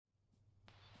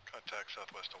5 TAC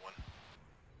southwest of 1.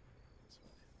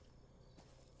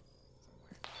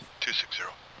 260.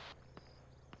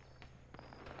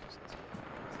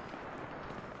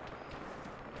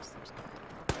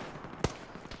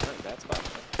 That's fine.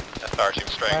 FR team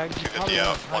strike, 250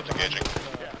 out, one's engaging.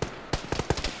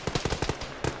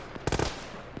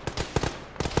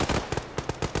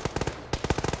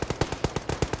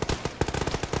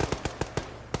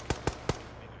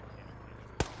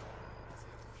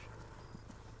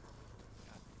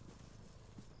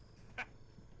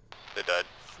 They died.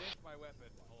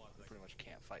 Pretty much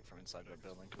can't fight from inside the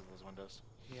building because of those windows.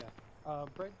 Yeah.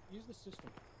 Brett, use the system.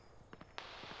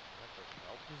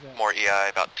 More EI,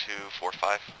 about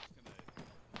 245.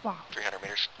 Wow. 300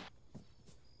 meters.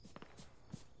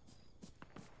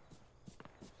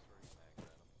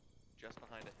 Just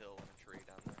behind a hill and a tree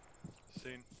down there.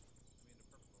 Seen.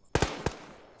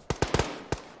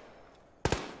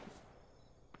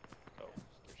 Oh,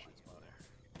 there shoots one there.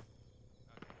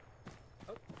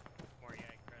 Oh. More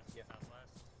EI, Chris,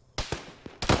 southwest.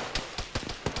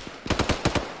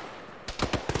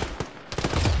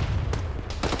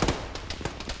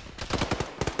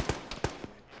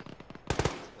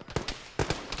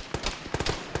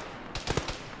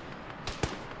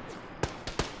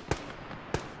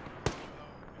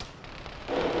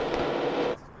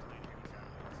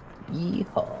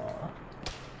 Yeehaw.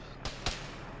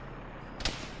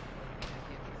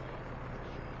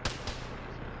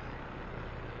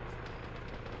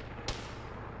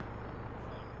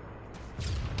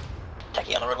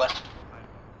 Techie on the road west.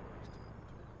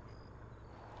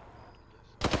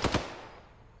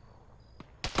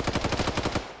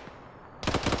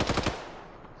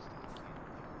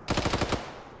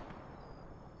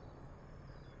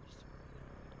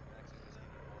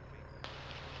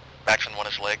 Action 1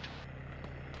 is legged.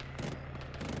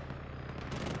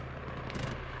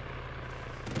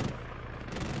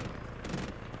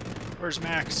 Where's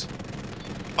Max?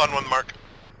 On 1 mark.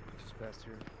 Just past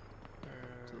here.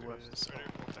 To the west. Right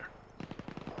up there.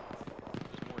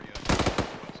 There's more EI.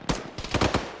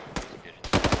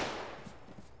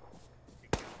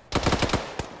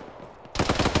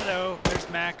 Hello, there's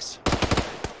Max.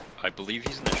 I believe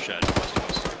he's in the shed west of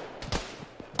us.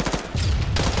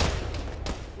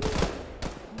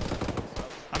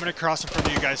 I'm gonna cross in front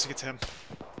of you guys to get to him.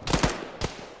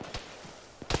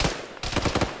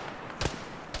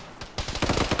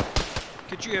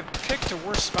 Could you have picked a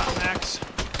worse spot, Max?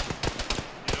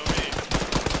 You know me.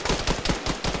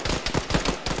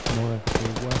 More to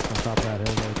the west on top of that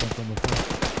hill where I jumped on the front.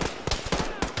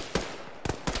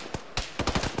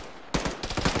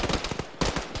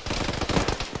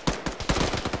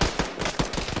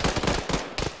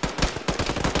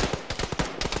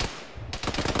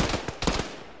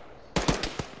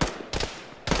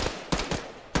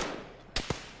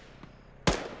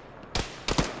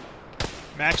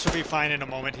 Max will be fine in a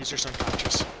moment, he's just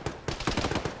unconscious.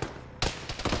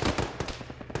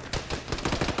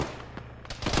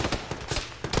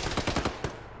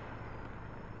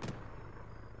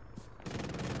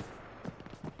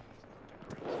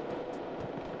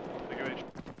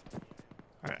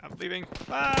 Alright, I'm leaving.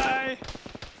 Bye!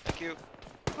 Thank you.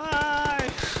 Bye!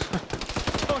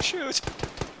 Don't shoot!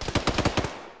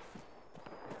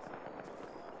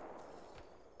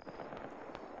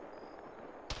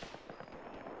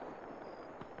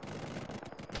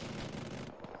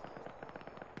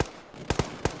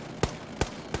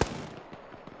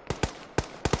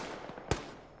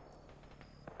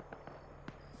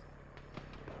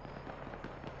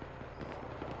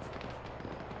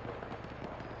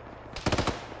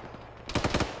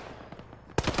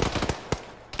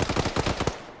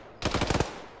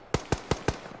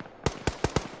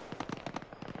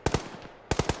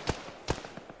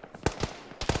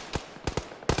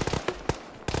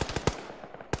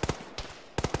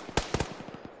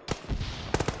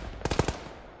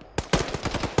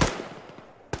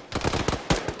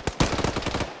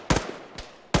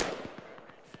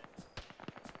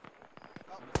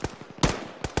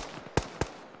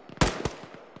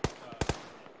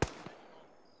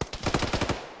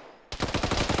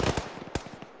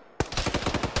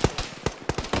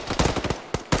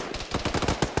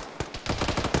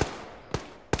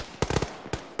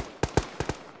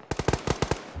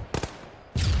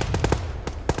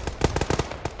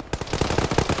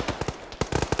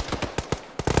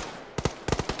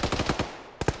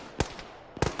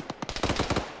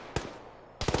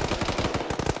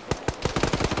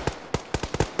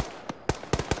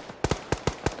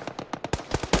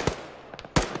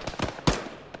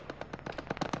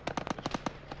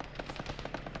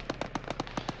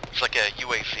 It's like a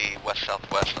UAV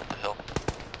west-southwest of the hill.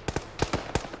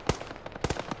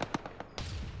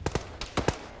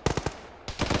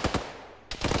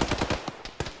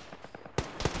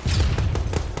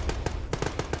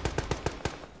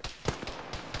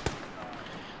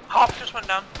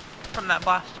 down from that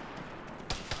blast.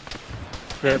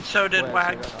 Good. And so did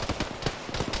Wags.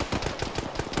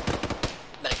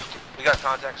 We got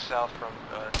contact south from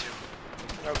 2.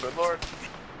 Oh, good lord.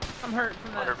 I'm hurt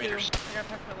from that 100 too. meters. I got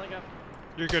packed my leg up.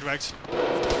 You're good, Wags.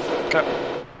 Okay.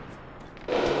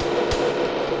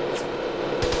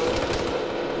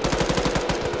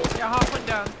 Yeah, Hop went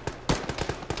down.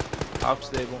 Hop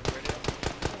stable.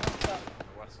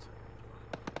 West.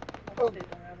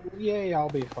 Yay, I'll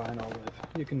be fine. I'll live.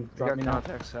 You can drop me now.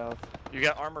 Contact south. You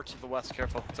got armor to the west,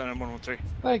 careful. It's on M113.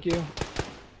 Thank you.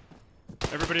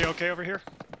 Everybody okay over here?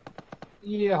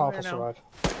 Yeah, Hop will now. survive.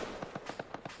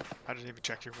 I didn't even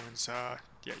check your wounds. Yeah,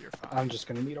 you're fine. I'm just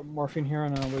gonna need a morphine here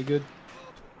and I'll be good.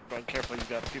 But careful, you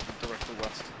got people directly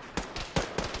west.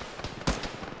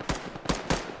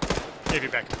 Gave you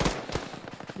back.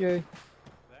 Yay.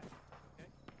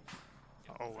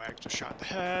 Oh, Wags just shot in the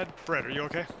head. Brett, are you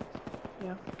okay?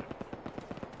 Yeah.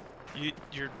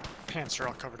 Your pants are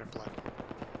all covered in blood.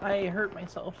 I hurt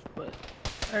myself, but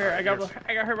Alright, I got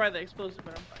hurt by the explosive,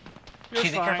 but I'm fine. You're Be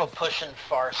fine. careful pushing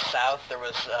far south. There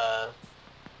was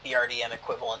ERDM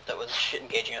equivalent that was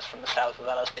engaging us from the south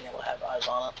without us being able to have eyes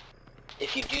on it.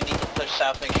 If you do need to push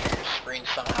south, make sure you're screened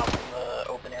somehow from the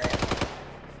open area.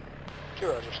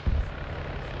 Sure, Rogers.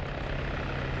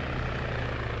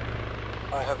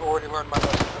 I have already learned my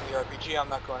lesson from the RPG. I'm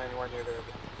not going anywhere near there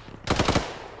again.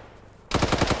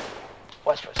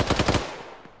 West west.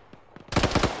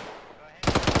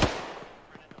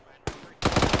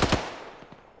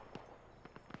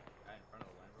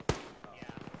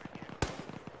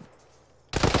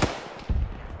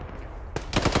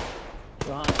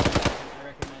 Ron, I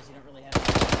recognize you don't really have any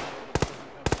power, but still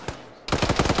don't cover my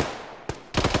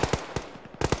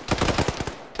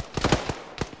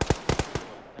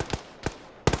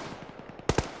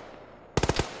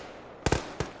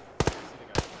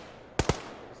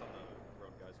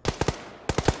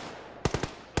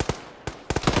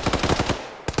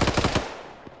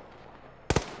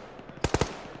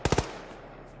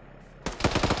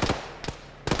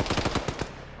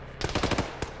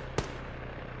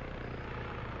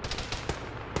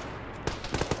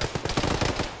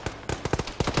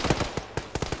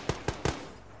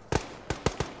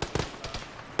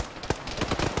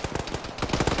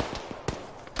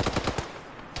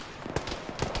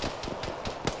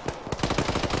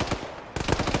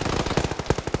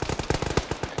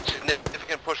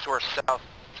Significant push to our south.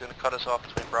 It's going to cut us off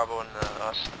between Bravo and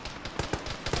us.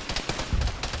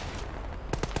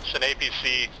 It's an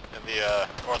APC in the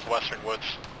northwestern woods.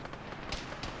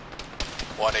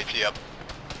 1 AT up.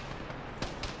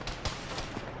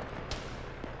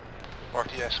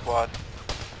 RTX squad.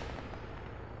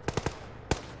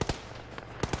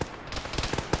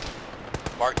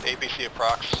 Marked APC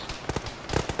approx.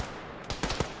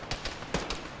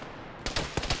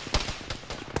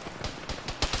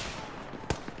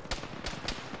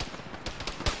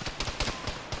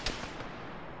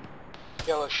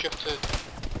 Yellow, shift to...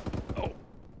 Oh.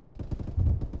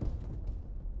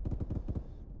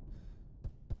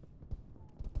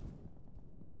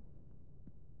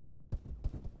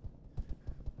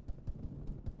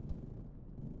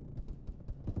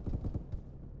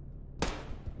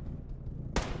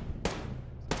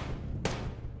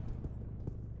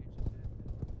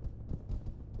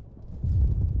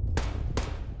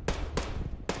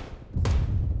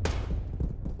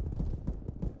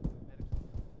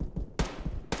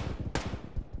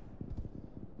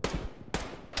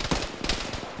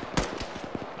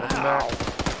 Ow.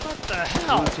 What the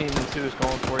hell? Blue team in 2 is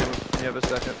calling for you. You have a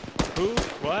second. Who?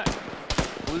 What?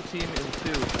 Blue team in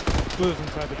 2. Blue's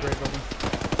inside the gray building.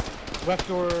 Left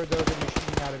door, they're gonna be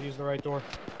shooting out of. Use the right door.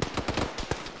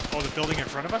 Oh, the building in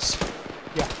front of us?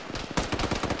 Yeah.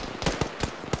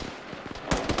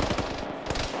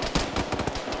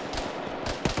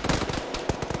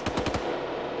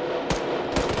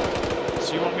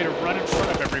 So you want me to run in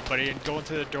front of everybody and go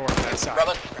into the door on that side?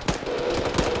 Brother.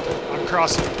 I'm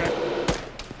crossing, okay?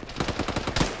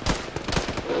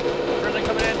 Friendly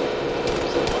coming in.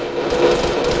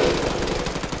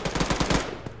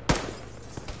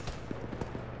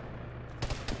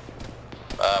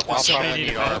 One Somebody solid need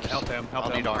need a arms. help him. I'll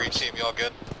need green team, y'all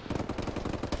good?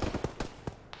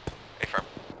 Hey, firm.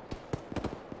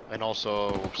 And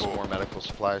also some more medical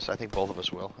supplies. I think both of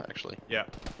us will, actually. Yeah.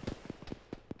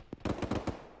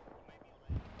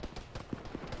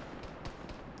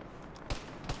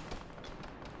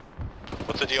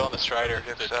 What's the deal on the Strider?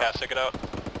 Did Cass take it out?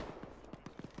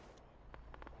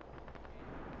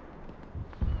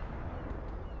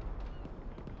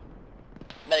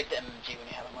 Medic to MMG when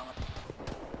you have a moment.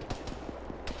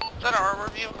 Is that an armor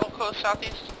vehicle close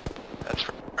southeast? That's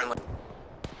friendly.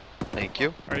 Thank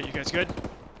you. Alright, you guys good?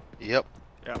 Yep.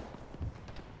 Yeah.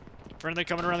 Friendly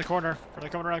coming around the corner. Friendly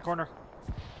coming around the corner.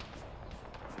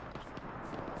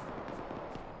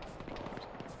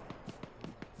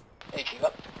 Hey, Chief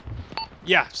up.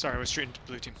 Yeah, sorry, I was straight into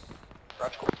blue team.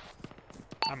 Roger, cool.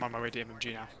 I'm on my way to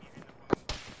MMG now.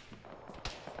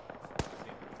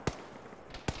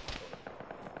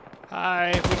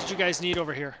 Hi, what did you guys need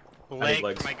over here?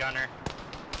 Leg for my gunner.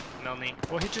 Milne.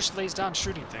 Well, he just lays down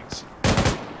shooting things.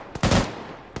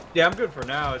 Yeah, I'm good for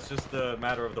now. It's just the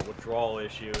matter of the withdrawal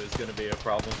issue is going to be a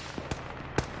problem.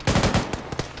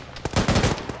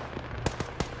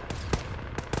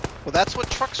 Well, that's what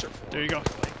trucks are for. There you go.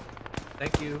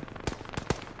 Thank you.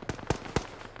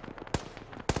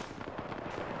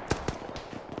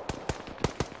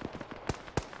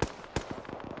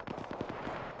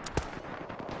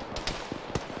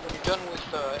 When you're done with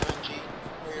MMG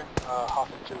here, hop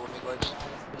into one of these legs.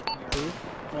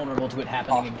 Vulnerable to it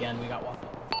happening again. We got walked up.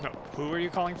 No, who are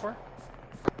you calling for?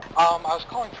 I was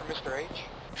calling for Mr. H.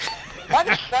 Might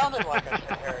have sounded like I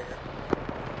said Harrier.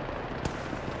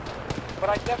 But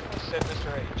I definitely said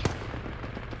Mr. H.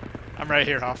 I'm right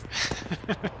here, Hoff.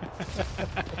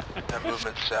 That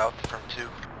movement south from 2.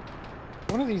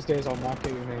 One of these days I'll not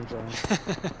get your name wrong.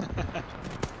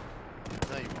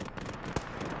 No, you won't.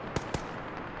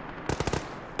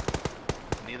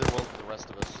 Neither will the rest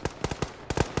of us.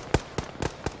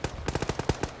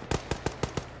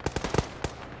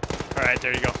 Alright,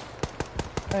 there you go.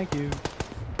 Thank you.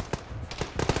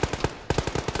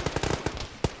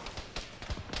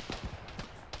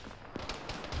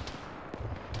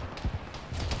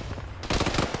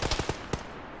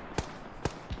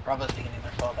 Bravo's beginning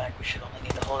their fallback. We should only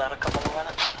need to hold out a couple more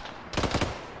minutes.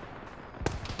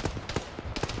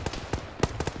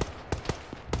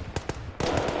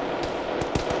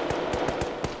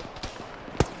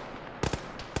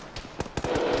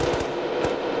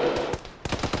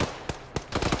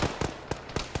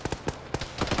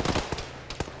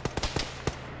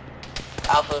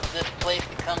 Alpha, if this place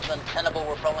becomes untenable,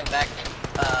 we're falling back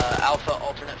to Alpha,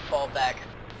 alternate fallback,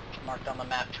 marked on the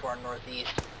map to our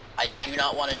northeast. I do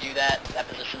not want to do that. That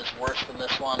position is worse than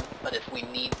this one, but if we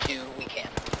need to, we can.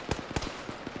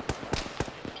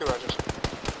 2 Rogers.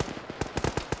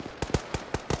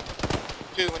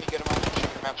 2, when you get them on,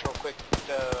 check your maps real quick.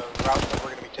 The route that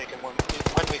we're going to be taking when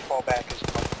we fall back is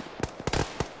north.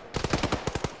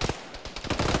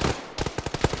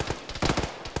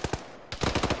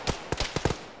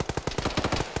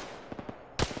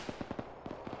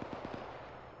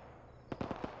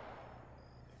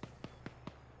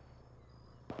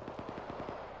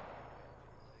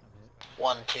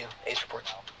 One, 2, Ace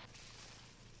reports. How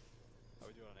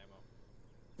we doing on ammo?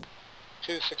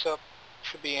 2, 6 up.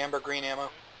 Should be amber green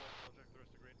ammo.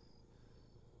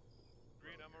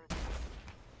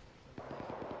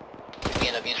 Did we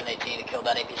end up using AT to kill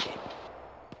that APC?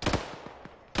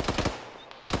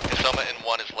 Concealment in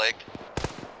 1 is leg.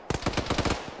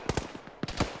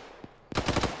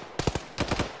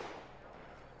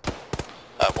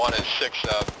 One is 6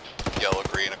 yellow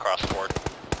green across the board.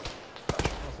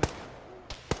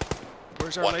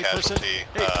 Where's our One late person? casualty,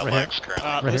 Hey, legs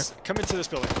currently. let's come into this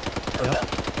building. Yep.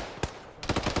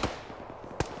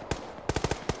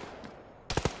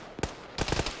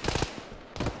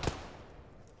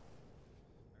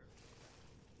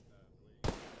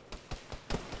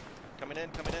 Coming in,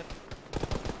 coming in.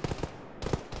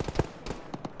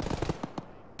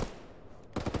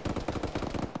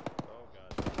 Oh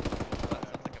god. That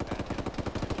sounds like a bad hit.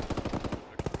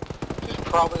 He's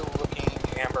probably looking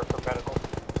amber for medical.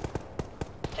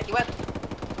 Take you west.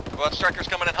 Blood striker's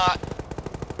coming in hot.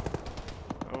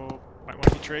 Oh, might want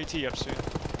to get your AT up soon.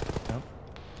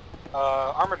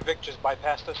 Armored Vic just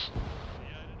bypassed us.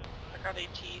 I got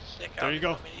AT sick. There you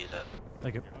go.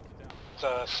 Thank you.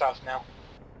 It's south now.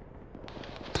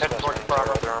 Heading towards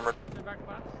Bravo. They're armored. They're back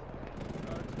class.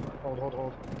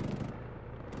 Hold.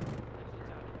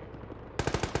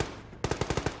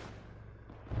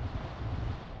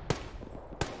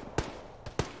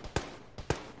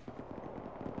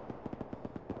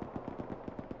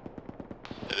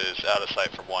 It is out of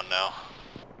sight from 1 now.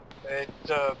 It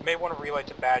may want to relay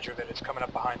to Badger that it's coming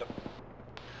up behind them.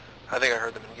 I think I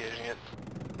heard them engaging it.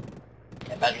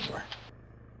 Yeah, Badger's where.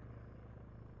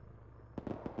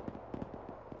 That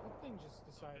thing just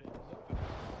decided.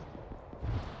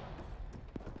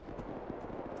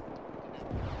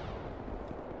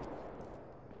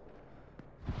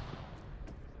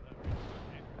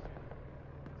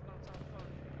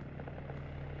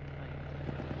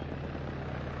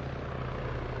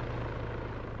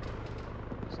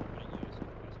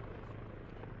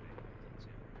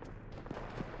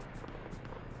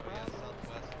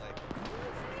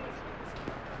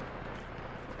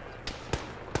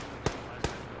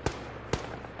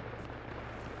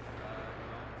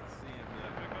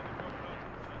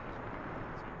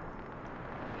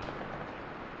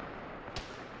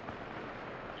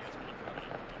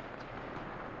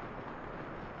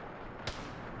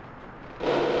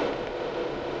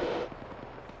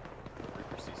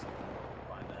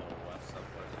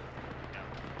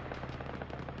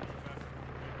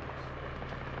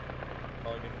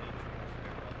 don't even need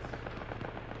too much spare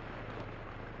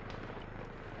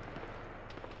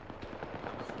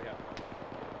bullets. We got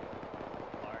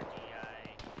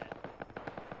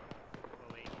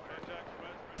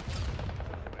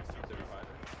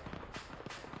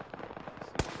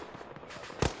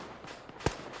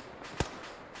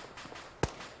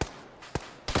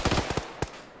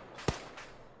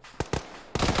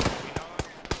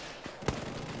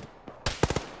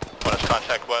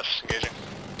Contact west, engaging.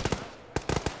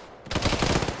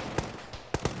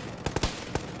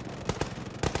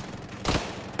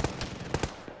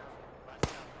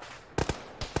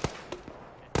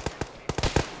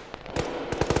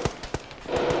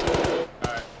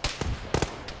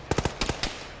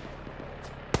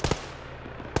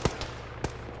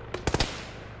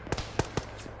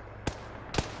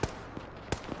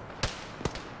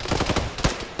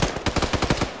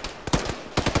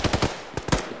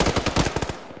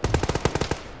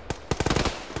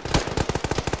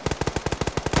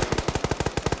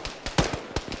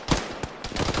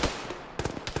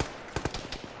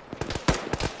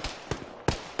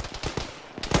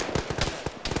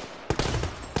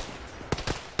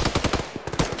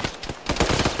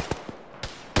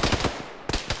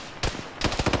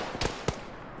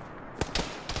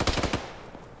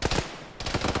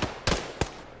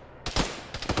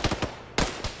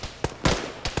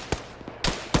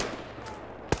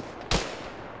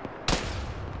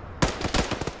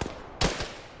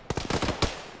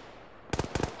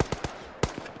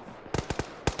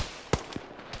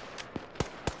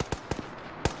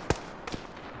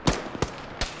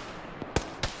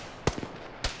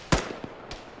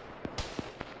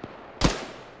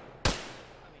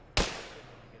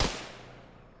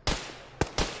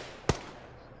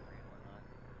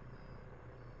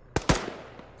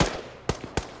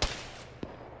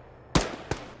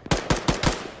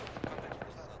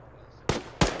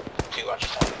 Watch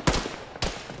yourself.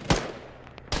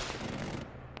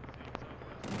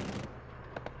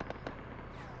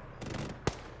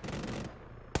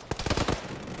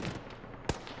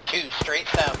 Two straight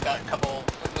south, got a couple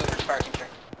movers fire teacher.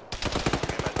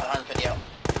 150 out.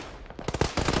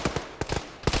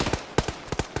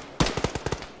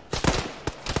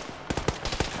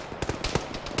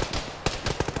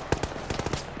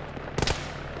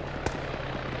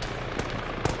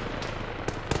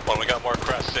 Well, we got more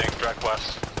cresting, direct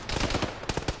west.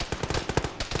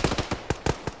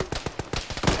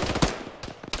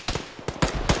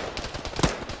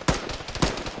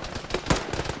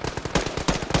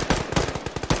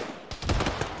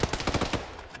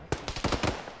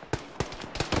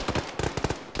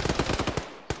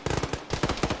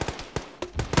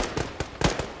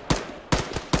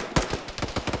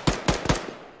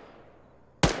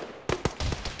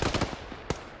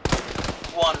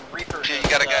 One Reaper. You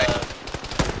got a guy.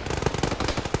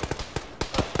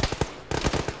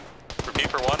 Repeat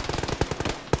for one.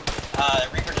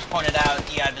 Reaper just pointed out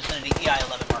EI vicinity, EI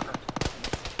 11 marker.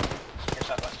 Here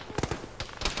southwest.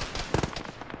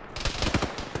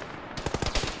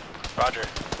 Roger.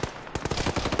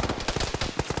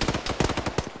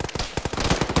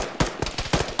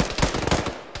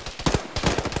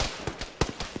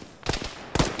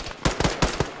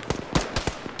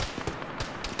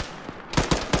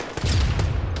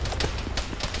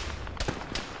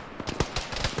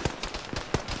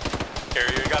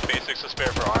 Carrier, you got basics to spare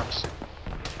for arms?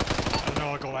 I don't know,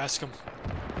 I'll go ask him.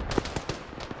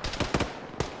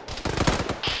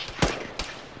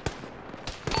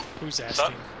 Who's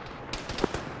asking?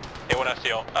 A1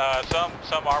 FTL.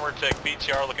 Some armored tech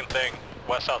BTR looking thing,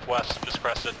 west-southwest, just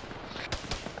crested.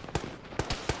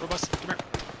 Robust, come here.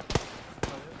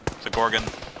 It's a Gorgon.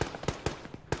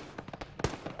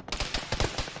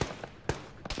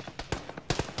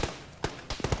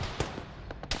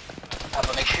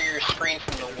 But make sure you're screened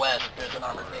from the west. There's an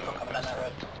armored vehicle coming down that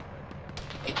road.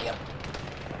 ATM.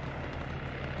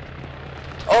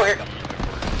 Oh, here it comes.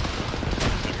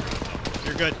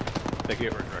 You're good. Thank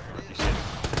you.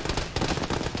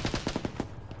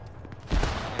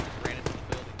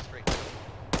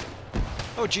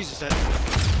 Oh Jesus, that.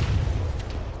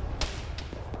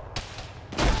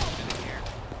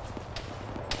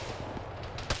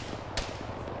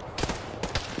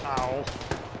 Ow.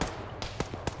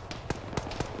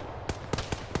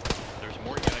 There's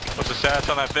more guy. What's the status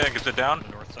on that Vic? Is it down? The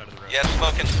north side of the road. Yeah,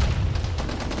 smoking.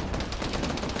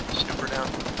 Super down.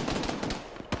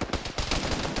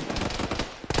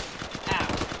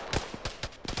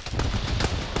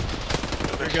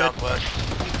 You're good. Southwest.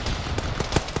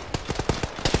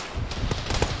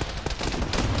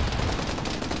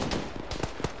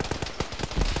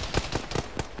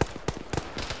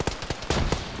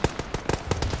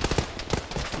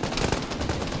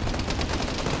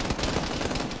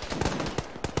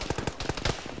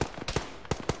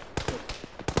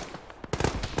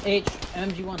 H,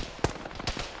 MMG1.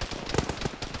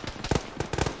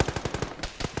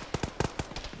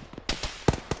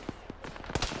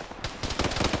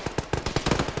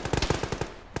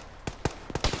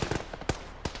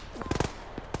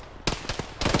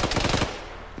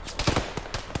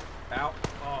 Ow.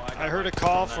 Oh, I heard a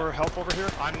call for help over here.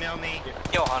 On Milne.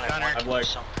 Yo, Hunter, Gunner. I'm like,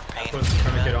 some I pain. put the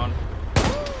tourniquet on.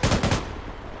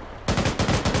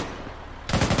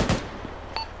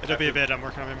 It'll be a bit. I'm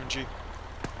working on MMG.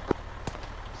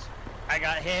 I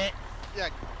got hit. Yeah,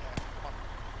 come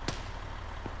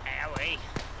on. Owie.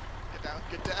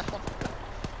 Get down.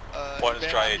 One is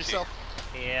dry AT. Yourself.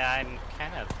 Yeah, I'm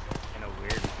kind of in a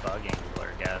weird bug angle, I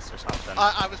guess, or something.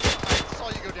 I saw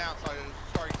you go down, so I was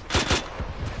starting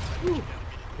to.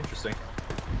 Interesting.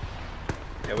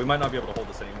 Yeah, we might not be able to hold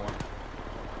this anymore.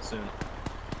 Soon.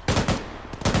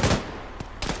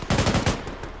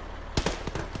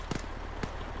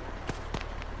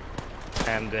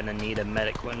 I'm gonna need a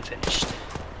medic when finished.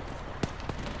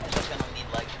 I'm just gonna need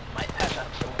legs and might pass out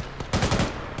for one.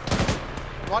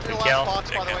 Want your Good last kill.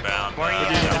 box, by the way? Where We're you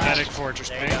doing a at? medic fortress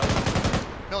There you paint. go.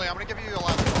 Millie, I'm gonna give you your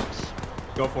last box.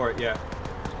 Go for it, yeah.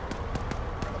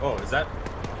 Oh, is that?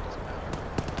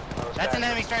 That's an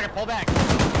enemy strider, pull back.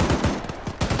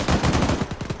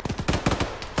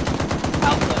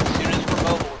 Alpha, as soon as we're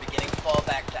mobile, we're beginning to fall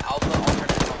back to Alpha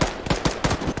alternate mobile.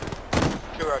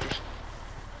 2 Rogers.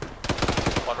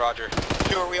 1 Roger.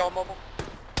 2, are we all mobile?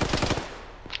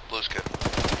 Blue's good.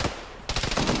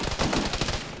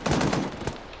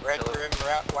 Red, we're in,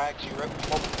 we're out, Wags, you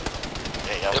mobile?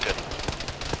 Yeah, that was good.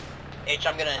 H,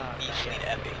 I'm gonna need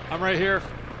Epi. I'm right here.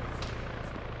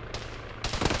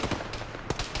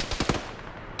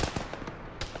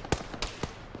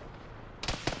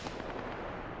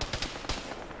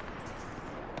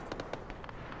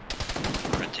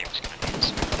 Red team's gonna need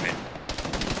some paint.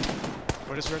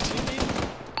 What does red team need?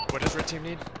 What does red team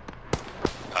need?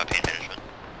 Paint management.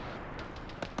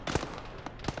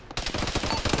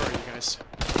 Where are you guys?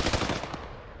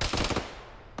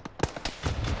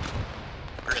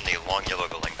 We're in the long yellow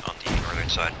building on the northern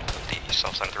side of the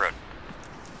south side of the road.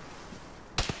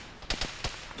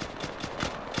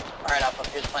 Alright, Alpha,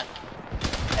 here's the plan.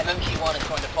 MMG1 is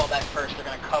going to fall back first. They're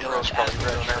going to cover us as we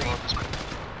retreat.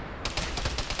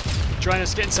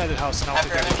 Joannis, get inside the house and I'll After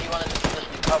pick up. MMG1 is in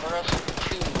position to cover us,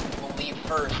 2 will leave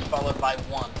first, followed by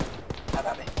 1. Have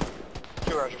at me.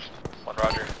 2 Rogers. 1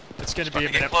 Roger. It's gonna be a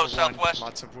Get minute close, for one. southwest.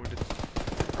 Lots of wounded.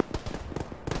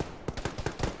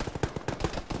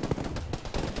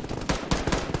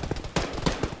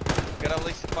 Got at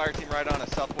least a fire team right on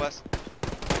us, southwest.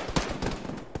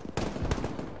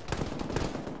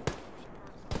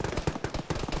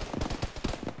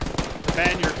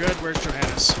 Ben, you're good. Where's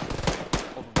Johannes?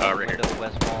 Right here. The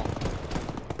west wall.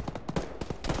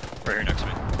 Right here next to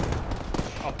me.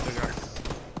 Oh, there you are.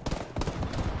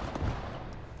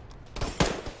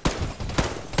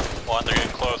 1, they're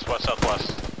getting close, west southwest.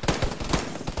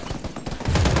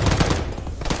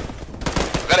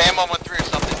 Got an M113 or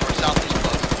something to our southeast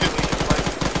close.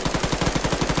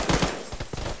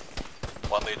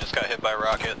 1 lead just got hit by a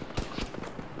rocket.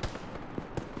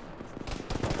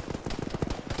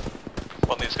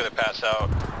 1 lead's gonna pass out.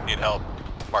 Need help.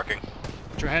 Marking.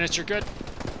 Johannes, you're good.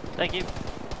 Thank you.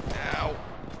 Ow.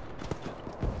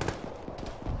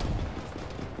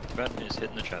 Ben is hit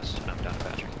in the chest, and I'm down to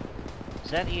Patrick.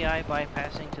 Is that EI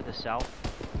bypassing to the south?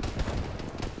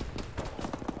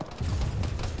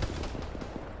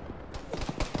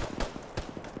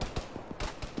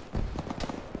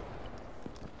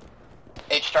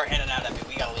 H, start handing out at me.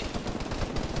 We gotta leave.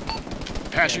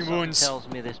 Passing wounds. Tells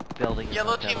me this building is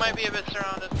Yellow team might be a bit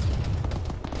surrounded.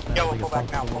 Yellow, pull back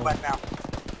now, pull back now.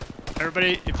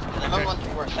 Everybody, if And then okay.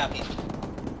 113 works southeast.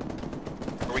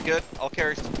 Are we good? All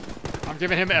carries. I'm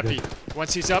giving him epi.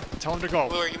 Once he's up, tell him to go.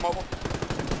 Blue, are you mobile?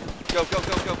 Go, go,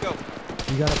 go, go, go.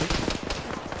 You got it.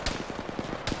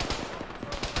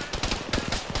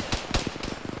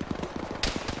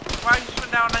 Why you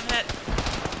went down and hit?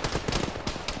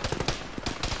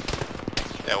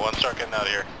 Yeah, 1 start getting out of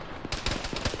here.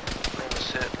 Ring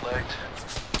was hit, legged.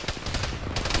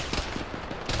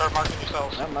 Start marking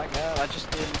yourselves. Oh my god, I just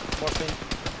did morphine.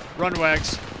 Run,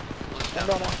 Wags. I'm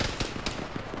going on.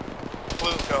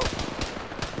 Blue, go.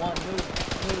 1, move,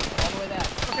 all the way back.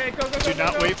 Okay, go, go, go, Do go,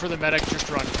 not go. wait for the medic, just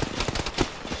run.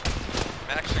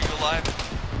 Max, are you alive?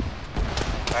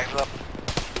 Bags up.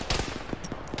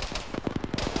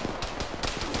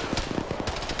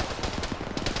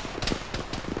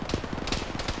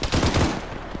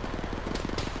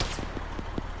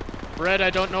 Red, I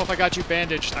don't know if I got you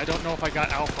bandaged. I don't know if I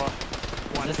got Alpha.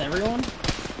 Is this everyone?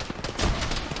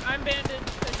 I'm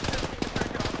bandaged. I just have to take a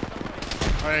target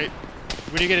off. Alright.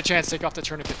 When you get a chance, take off the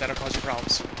tourniquet. That'll cause you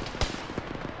problems.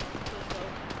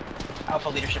 Alpha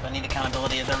leadership, I need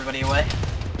accountability. Is everybody away?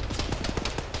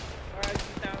 Alright,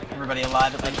 she's down again. Everybody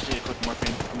alive at I least? just need a quick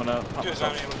morphine. I'm gonna pop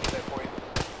myself.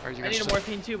 I need a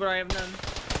morphine too, but I have none.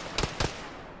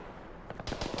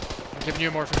 I'm giving you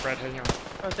a morphine, Brad. Hang on.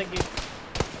 Oh, thank you.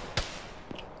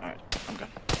 Alright, I'm good.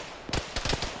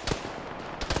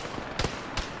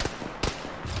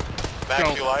 Max,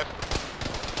 Go. you alive?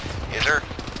 Yes, sir.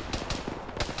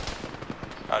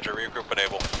 Roger, regroup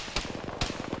enable.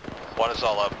 One is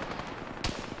all up.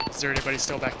 Is there anybody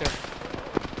still back there?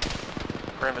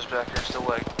 Grim is back here, still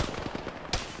leg.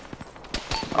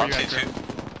 Where On you at, C2.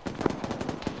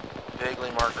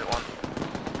 Vaguely marked at one.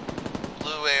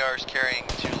 Blue AR's carrying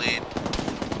 2 lead.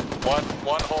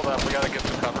 One hold up, we gotta get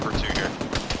some cover for 2 here.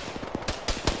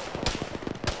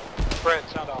 Brett,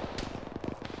 sound off.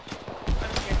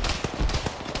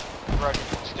 Roger,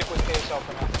 stick with KSL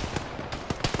for now.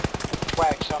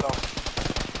 Wag, sound off.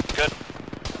 Good.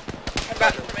 I'm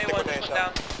back Roger, from stick A1, with just went ASL.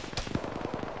 down.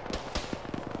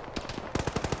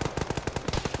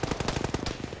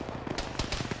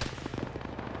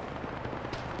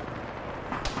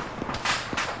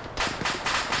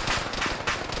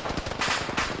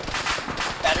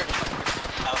 Better just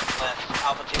southwest,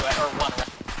 Alpha 2 or 1.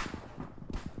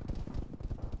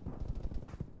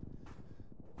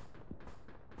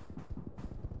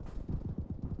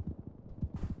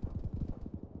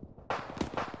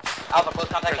 Alpha, close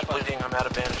contact. There's bleeding, I'm out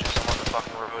of bandages, I'm on the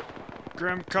fucking road.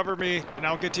 Grim, cover me, and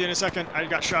I'll get to you in a second. I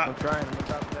got shot. I'm trying. I'm on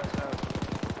top of that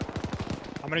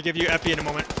house. I'm gonna give you epi in a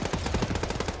moment.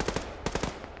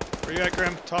 Where you at,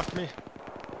 Grim? Talk to me.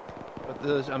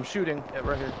 But I'm shooting. Yeah,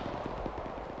 right here.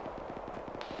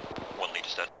 One lead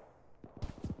is dead.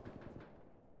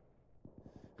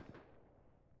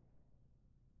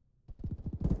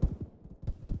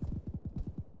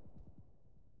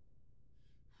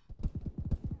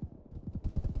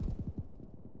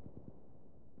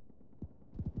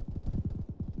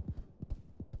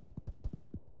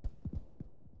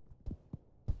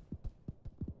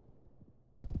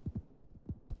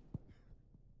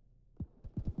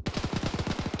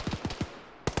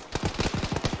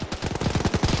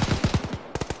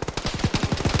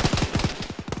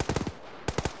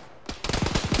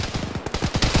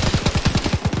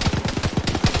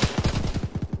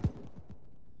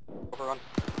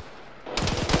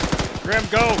 Grim,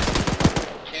 go!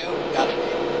 2, got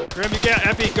it. Grim, you get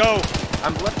epi, go!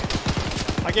 I'm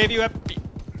looking. I gave you epi.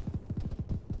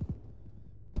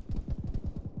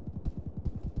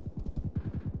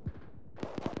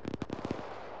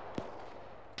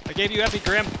 I gave you epi,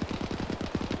 Grim.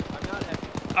 I'm not epi.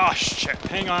 Oh shit!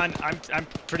 Hang on, I'm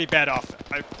pretty bad off.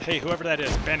 Hey, whoever that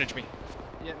is, bandage me.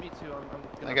 Yeah, me too. I'm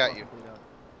gonna I got you. bleed out.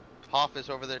 Hoff is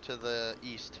over there to the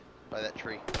east by that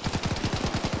tree.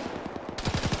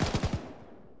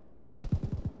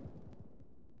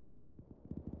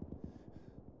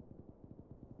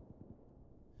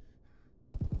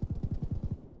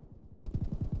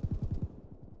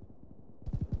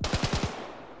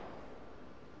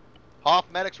 Hoff,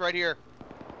 medic's right here.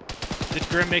 Did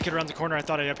Grim make it around the corner? I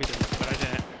thought I epi'd him, but I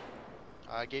didn't.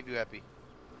 I gave you epi.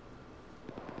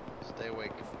 Stay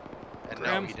awake. And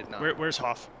Grim, no, he did not. where's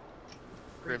Hoff?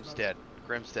 Grim's dead.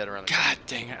 Grim's dead around the God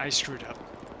dang it, I screwed up.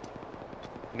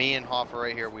 Me and Hoff are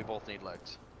right here. We both need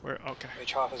legs. Where? Okay.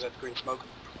 H Hoff is at green smoke.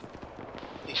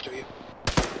 East of you.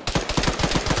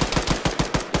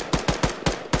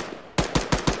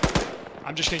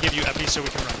 I'm just gonna give you epi so we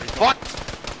can run Rico. Fuck!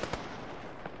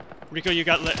 Rico, you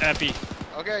got epi.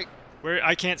 Okay. Where?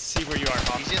 I can't see where you are,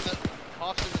 Hoff. He's in the...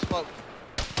 Hoff's in the smoke.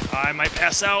 I might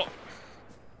pass out.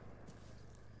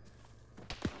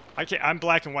 I can't. I'm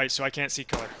black and white, so I can't see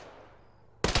color.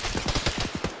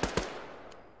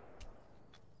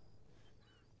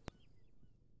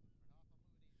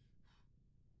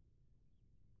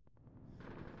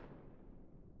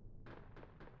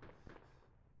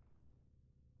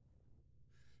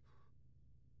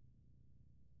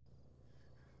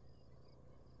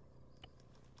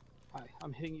 Hi,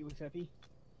 I'm hitting you with epi.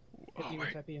 Hit me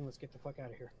with epi and let's get the fuck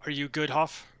out of here. Are you good,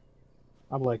 Hoff?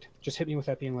 I'm legged. Just hit me with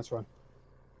epi and let's run.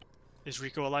 Is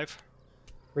Rico alive?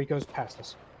 Rico's past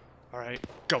us. Alright,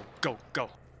 go, go, go.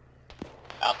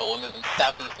 Alpha, we're moving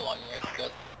southeast along here.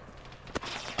 Good.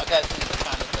 Okay, so we're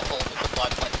trying to hold the supply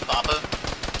point to Papa.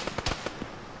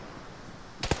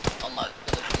 On my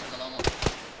position at the moment.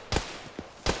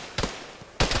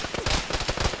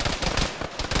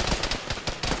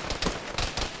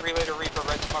 Relay to Reaper,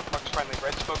 red smoke marks friendly.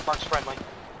 Red smoke marks friendly.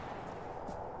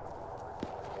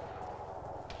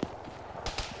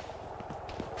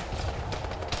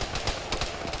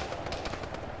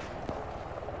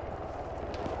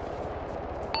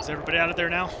 everybody out of there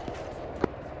now?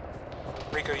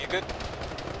 Rico, you good?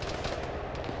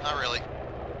 Not really.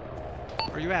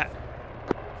 Where are you at?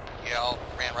 Yeah, all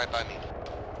ran right by me.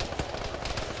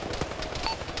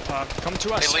 Come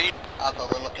to us. Hey, lead. Alpha,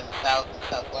 we're looking south and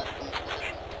southwest from this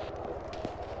position.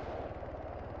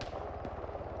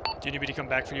 Do you need me to come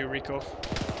back for you, Rico?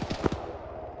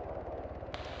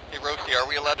 Hey, Roasty, are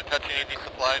we allowed to touch any of these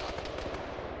supplies?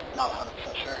 Not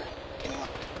 100% sure. Give me one.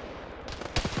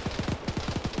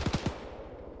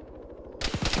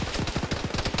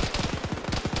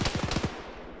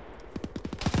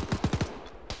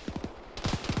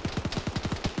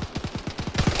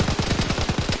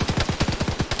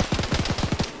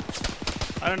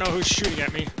 I don't know who's shooting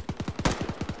at me.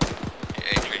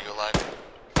 Hey, H, are you alive?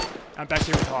 I'm back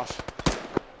here with Hoff.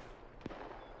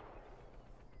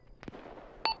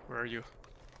 Where are you?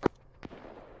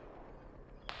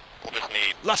 We'll just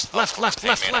need... Left!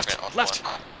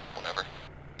 Whenever.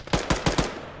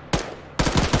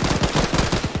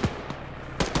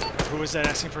 Who was that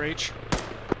asking for H?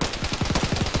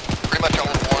 Pretty much all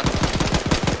in one.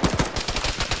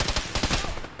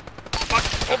 Fuck!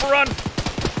 Overrun!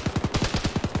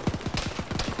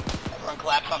 Everyone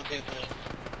collapse on 2-3.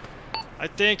 I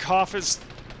think Hoff is...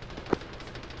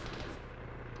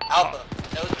 Alpha,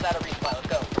 nose is out of resupply, let's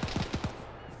go.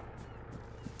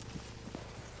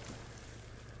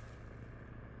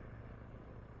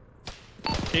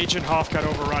 H and Hoff got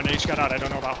overrun. H got out. I don't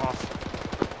know about Hoff.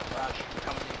 Raj,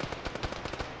 coming to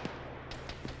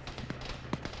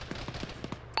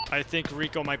you. I think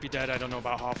Rico might be dead. I don't know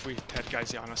about Hoff. We had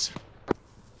guys on us.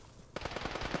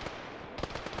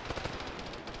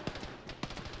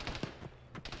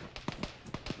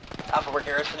 Alpha, we're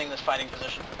garrisoning this fighting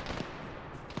position.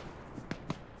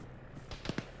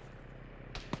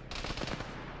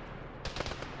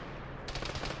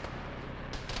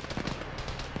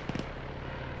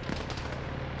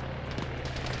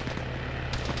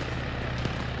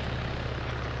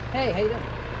 Hey, how you doing?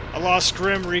 I lost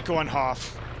Grim, Rico, and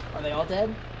Hoff. Are they all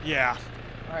dead? Yeah.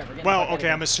 Alright, we're getting Well, the fuck okay,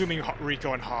 outta I'm assuming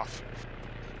Rico and Hoff.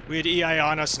 We had EI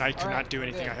on us, and I could not do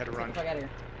anything. good. I had to run. Get the fuck out of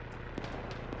here.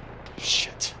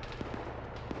 Shit.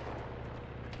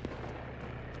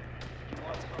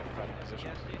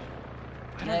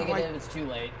 I don't know why... Negative, it's too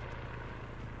late.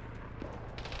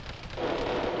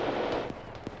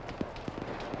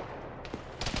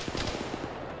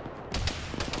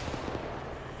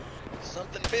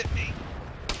 Something bit me.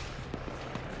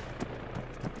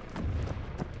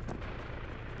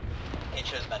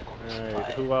 HO's medical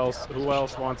Alright, who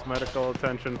else wants medical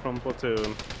attention from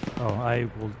platoon? Oh, I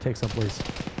will take some, please.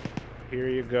 Here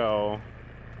you go.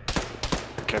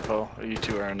 Careful, you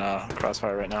two are in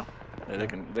crossfire right now. They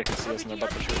can see us and they're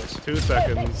about to shoot us. 2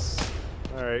 seconds.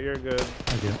 Alright, you're good.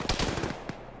 Thank you.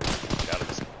 God,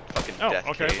 it's fucking Oh, death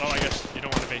okay, cage. well I guess you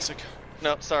don't want a basic.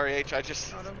 No, sorry H, I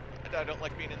don't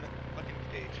like being in the fucking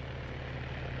cage.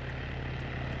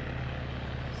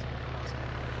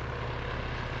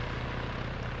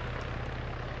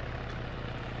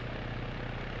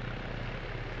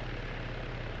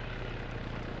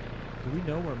 Do we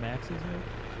know where Max is now?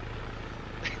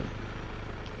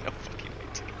 No fucking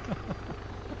idea.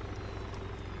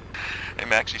 Hey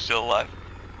Max, you still alive?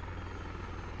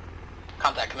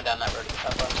 Contact coming down that road to the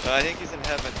southwest. I think he's in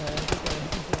heaven.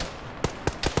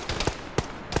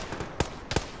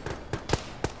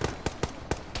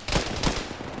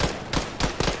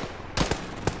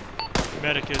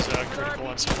 Medic is critical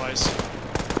on supplies.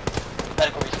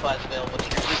 Medical resupplies available to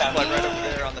your south. Resupply right over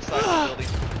there on the side of the building.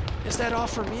 Is that all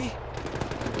for me?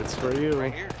 It's for you.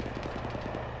 Right here.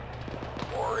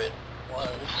 Or it was.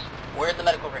 Where'd the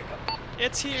medical rig go?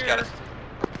 It's here.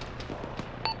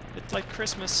 It's like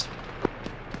Christmas.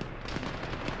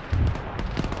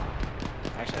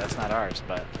 Actually, that's not ours,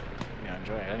 but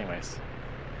enjoy it anyways.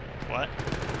 What?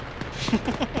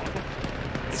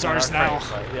 It's ours now.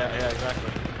 Yeah,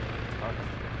 exactly.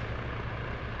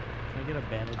 Can I get a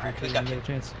bandage Alright, or who's two got when you get a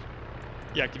chance?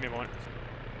 Yeah, give me a moment.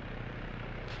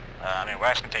 I mean,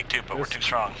 Wax can take 2, but we're too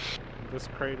strong. This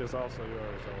crate is also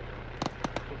yours.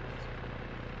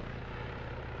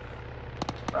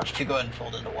 Raj, 2 go ahead and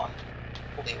fold into 1.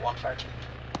 We'll be 1 fire team.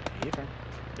 Either.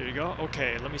 There you go.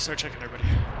 Okay, let me start checking everybody.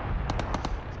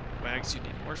 Wags, you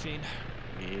need morphine.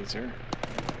 Easier.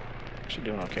 Actually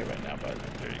doing okay right now, bud.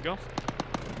 There you go.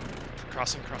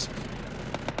 Crossing.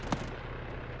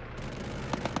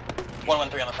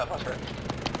 113 on the southwest road.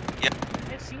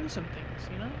 I've seen some things,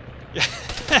 you know? Yeah.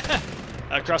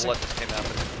 Crossing. What just came out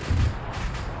of it?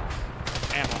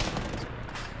 Ammo.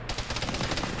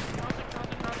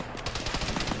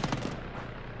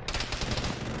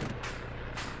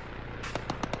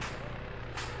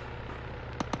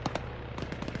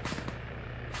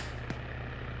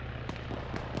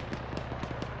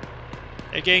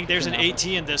 Hey gang, there's an AT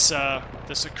in this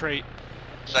this crate.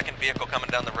 Second vehicle coming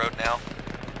down the road now.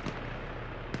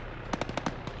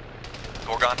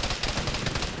 Gorgon.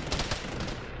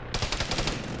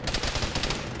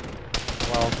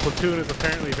 Well, platoon is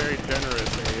apparently very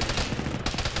generous, Abe.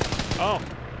 Oh,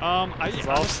 don't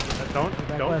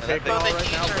take it all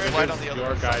right now, but it is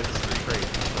your guys' crate.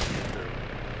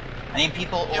 I need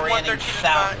people orienting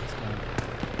south.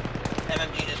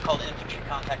 MMG just called infantry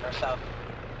contact our south.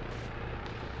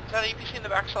 Is that EPC in the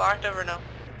back still active or no?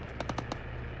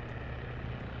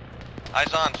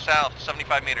 Eyes on, south,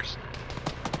 75 meters.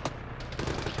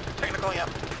 Technical, yep.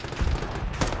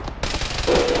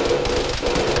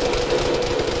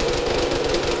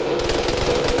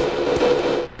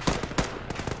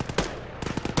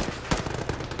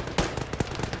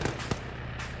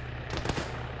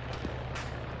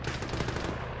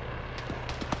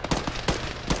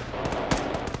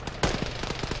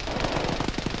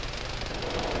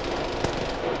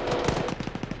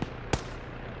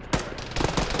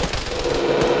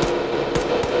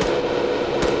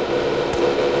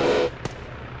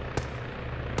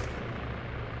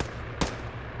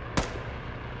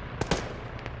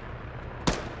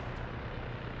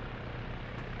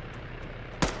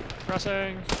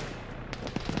 Crossing.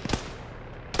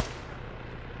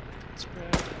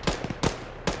 Spread.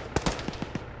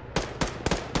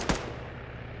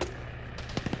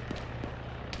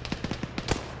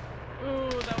 Ooh,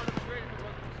 that would have been great if it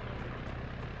wasn't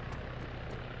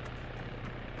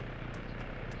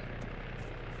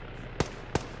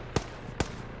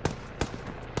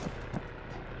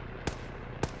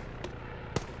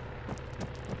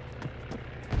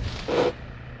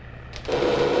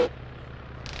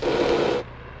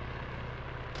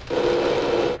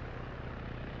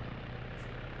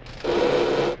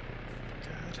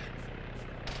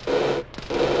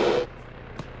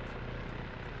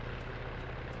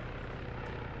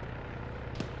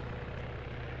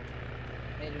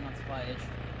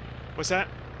What's that?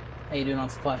 How you doing on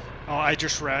supply? Oh, I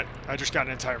just got an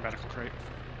entire medical crate.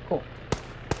 Cool.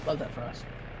 Love that for us.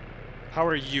 How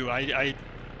are you? I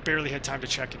barely had time to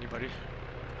check anybody.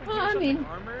 Well, I mean,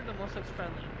 armored unless it's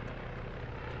friendly.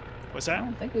 What's that? I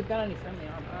don't think we've got any friendly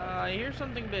armor. I hear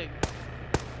something big.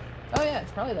 Oh yeah,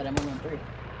 it's probably that M113.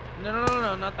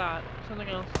 No, not that. Something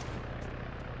else.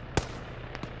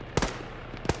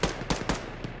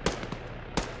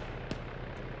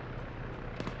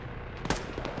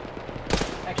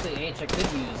 Actually, H, I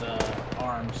could use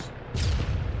arms.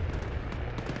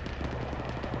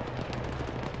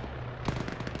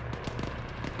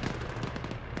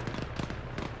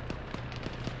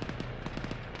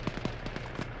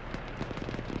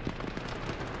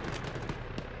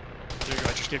 There you go,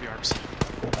 I just gave you arms.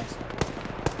 Cool, thanks.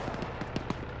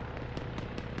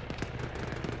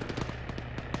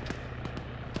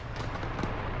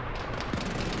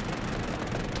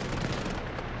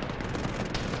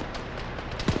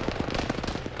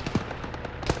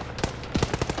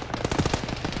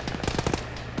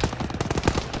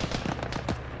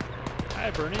 Hi,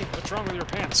 Bernie. What's wrong with your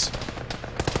pants?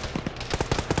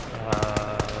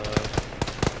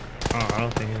 I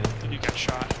don't think anything. You got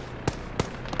shot.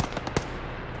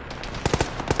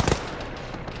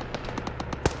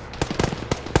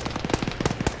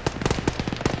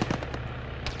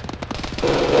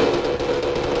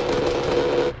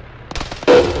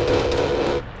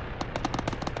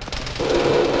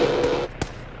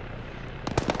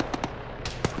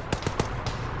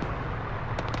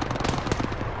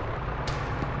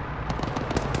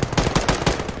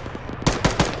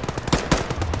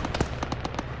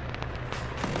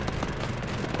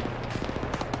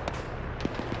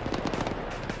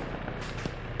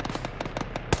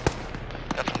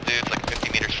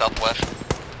 Southwest.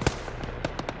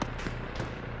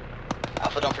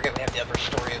 Alpha, don't forget we have the upper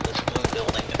story of this blue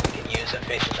building that we can use that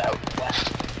faces out west.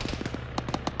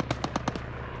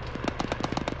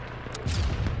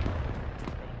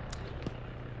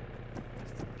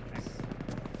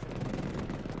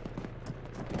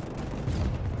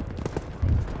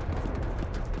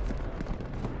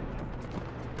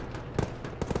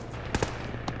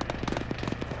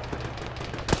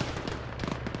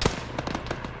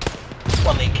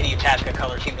 Can you task a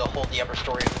color team to hold the upper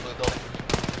story of the blue building?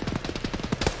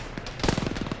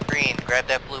 Green, grab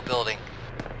that blue building.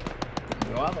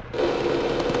 Go on.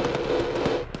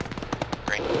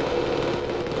 Green.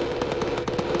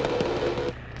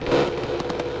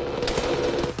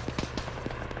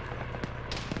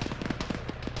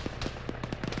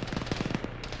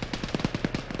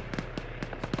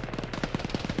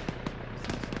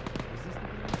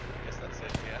 Yes, that's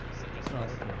it, yeah. So just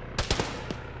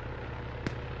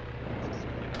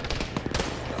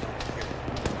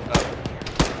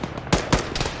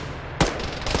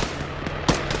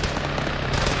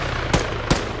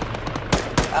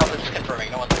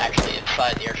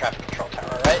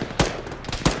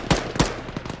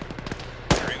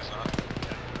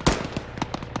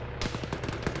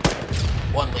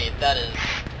that is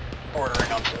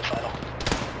bordering on suicidal.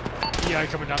 EI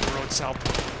coming down the road south.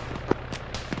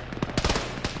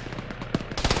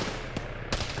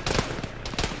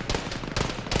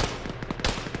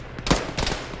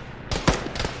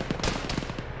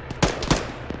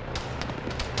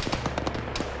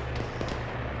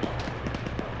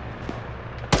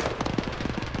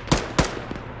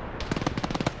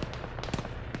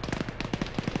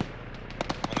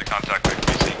 Contact with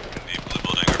PC in the blue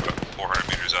building or about 400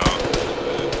 meters out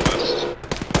west.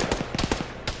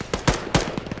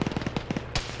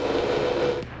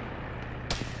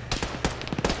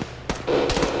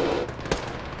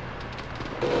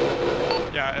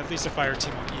 Yeah, at least a fire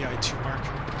team on EI2 mark.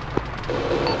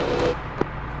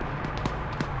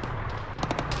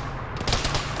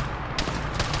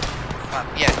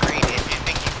 Yeah, Green, if you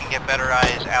think you can get better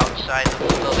eyes outside the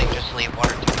blue building, just leave 1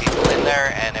 or 2 people in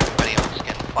there and everybody else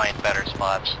can find better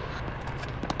spots.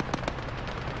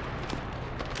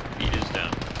 Beat is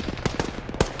down.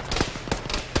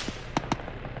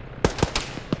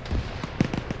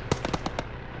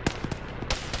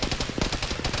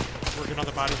 Working on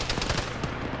the body.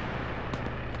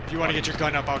 If you want to get your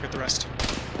gun up, I'll get the rest.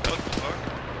 What the fuck?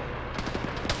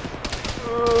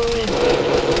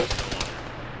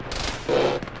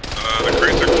 The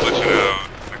crates are glitching out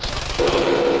next to the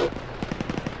building.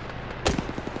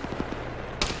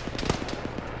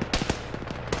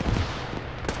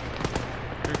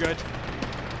 You're good.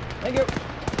 Thank you.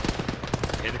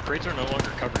 Hey, the crates are no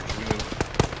longer covered. Should we move?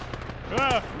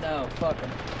 Ah! No, fuck him.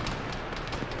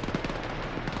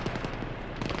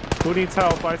 Who needs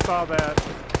help? I saw that.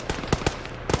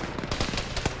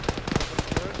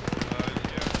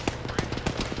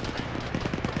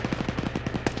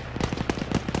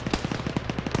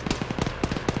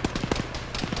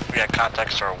 We got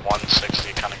contacts to our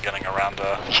 160, kind of getting around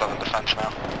southern defense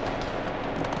now.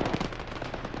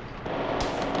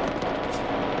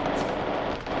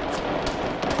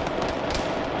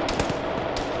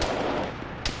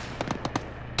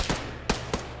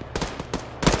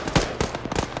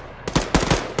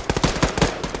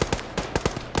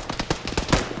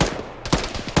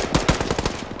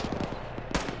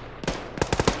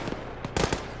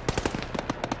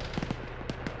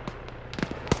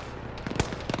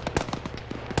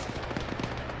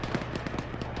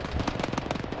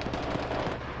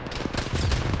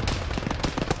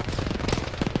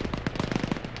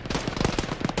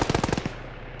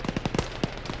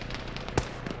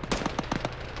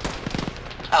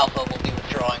 Alpha will be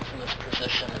withdrawing from this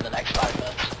position in the next 5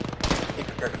 minutes. Be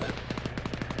prepared to move.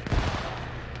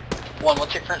 1,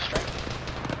 what's your current strength?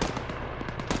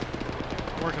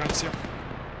 Working on the seal.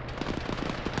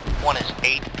 1 is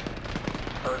 8.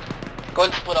 Or go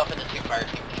ahead and split off into 2 fire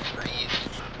teams just for ease.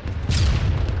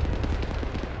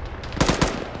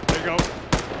 There you go.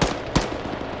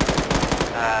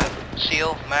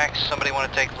 Seal, Max, somebody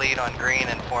want to take lead on green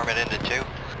and form it into 2?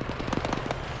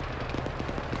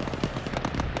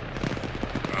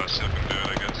 Seal can do it,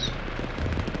 I guess.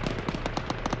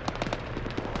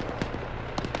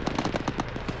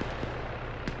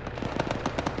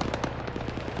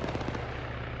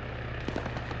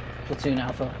 Platoon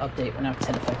Alpha, update, we're now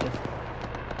 10 effective.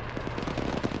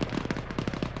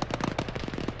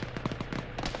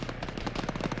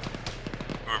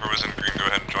 Whoever was in green, go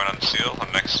ahead and join on Seal.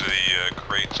 I'm next to the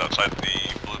crates outside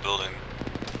the blue building.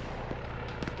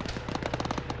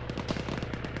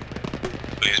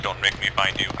 Please don't make me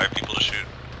find you. I have people to shoot.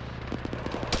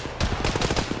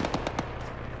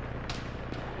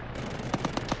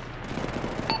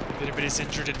 If anybody's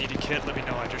injured and need a kit, let me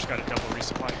know. I just got a double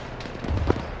resupply.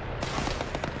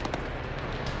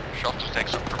 Shelter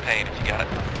tanks up for pain if you got it.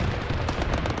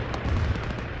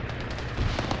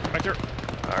 Back here.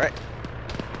 Alright.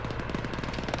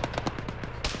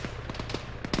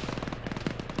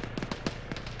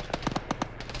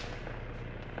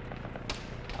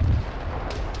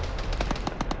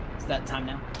 Is that time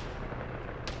now?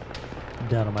 I'm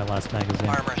down on my last magazine.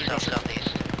 Armor southeast.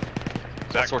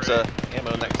 All sorts of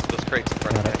ammo next to those crates in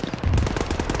front of you.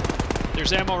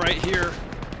 There's ammo right here.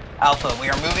 Alpha, we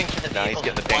are moving to the Now he's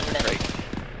vehicle getting the in 1 danger minute. crate.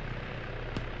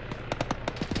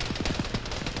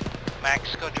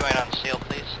 Max, go join on Seal,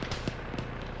 please.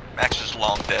 Max is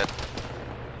long dead.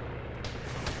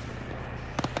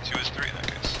 2 is 3 in that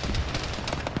case.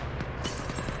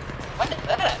 When did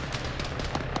that happen?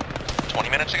 20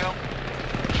 minutes ago?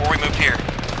 Before we moved here.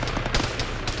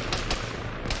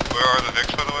 Where are the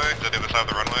Vicks, by the way? Is that the other side of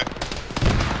the runway?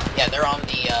 Yeah, they're on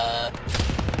the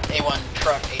A1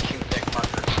 truck, A2 Vic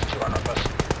markers to our northwest.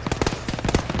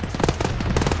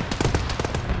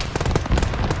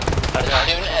 As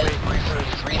soon as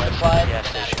resources resupplied, then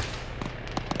action.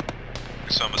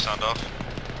 Soma sound off.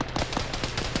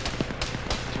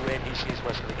 2 APCs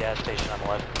west of the gas station on the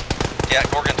left. Yeah,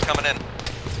 Gorgon's coming in.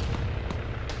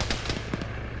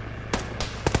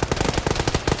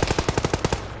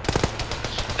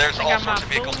 There's all sorts of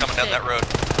vehicles coming down that road.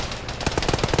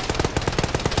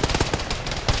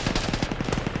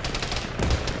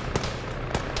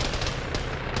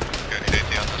 Okay, I need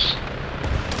AT on this.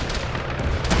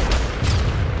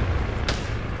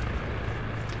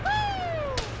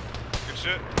 Good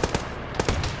shit.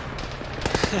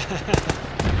 Be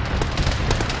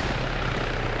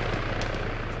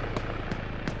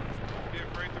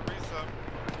afraid to resup.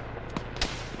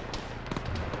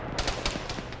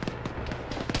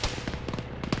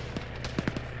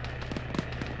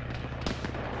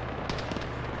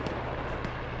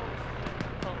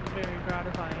 Very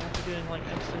gratifying after doing like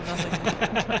next to nothing.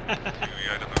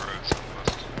 Yeah, down the road,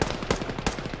 southwest.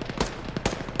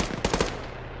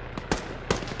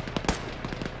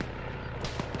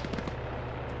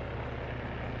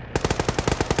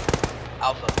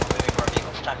 Alpha, we're moving to our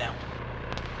vehicles. Time now.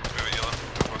 Moving yellow,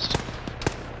 go west.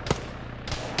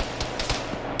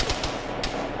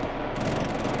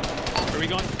 Where are we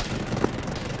going?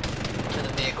 To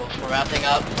the vehicles. We're mounting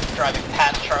up, driving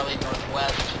past Charlie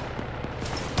northwest.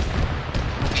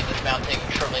 We'll be dismounting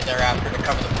shortly thereafter to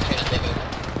cover the platoon as they move.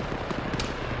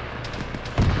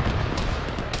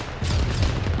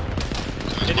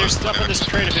 And there's stuff in this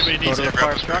crate if anybody needs it.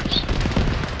 Fire trucks.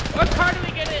 What car do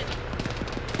we get in?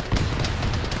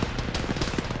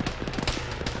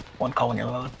 One call when you're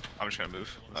loaded. I'm just gonna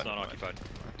move. It's not occupied.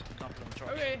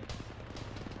 Okay.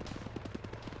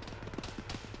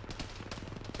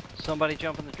 Somebody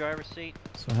jump in the driver's seat.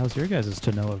 So how's your guys'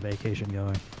 Tanoa vacation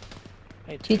going?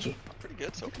 Hey, Teachy. Pretty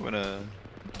good so I'm far. gonna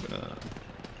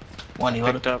One, you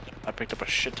loaded? I picked up a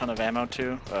shit ton of ammo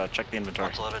too. Check the inventory.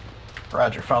 One's loaded.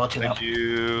 Roger, follow 2 now. Thank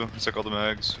you. Let's take all the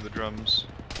mags for the drums.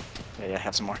 Yeah,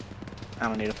 have some more. I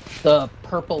don't need them. The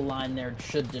purple line there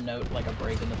should denote like a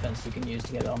break in the fence you can use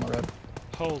to get it on the road.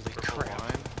 Holy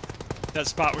crap. That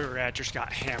spot we were at just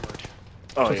got hammered.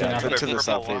 Oh Puts yeah, it out. to the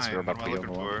southeast line. we're about What to am I go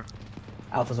looking more.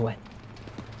 Alpha's away.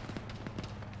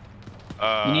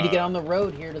 for? You need to get on the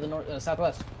road here to the north,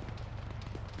 southwest.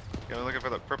 Yeah, I'm looking for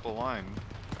that purple line.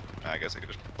 I guess I could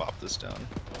just bop this down.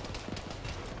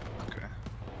 Okay.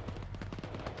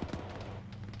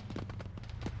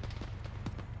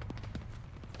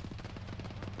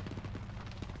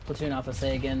 Platoon Alpha,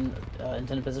 say again,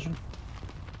 intended position.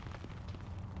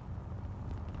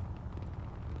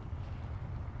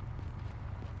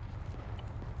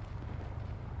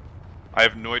 I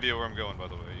have no idea where I'm going, by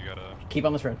the way. You gotta... Keep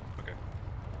on this road. Okay.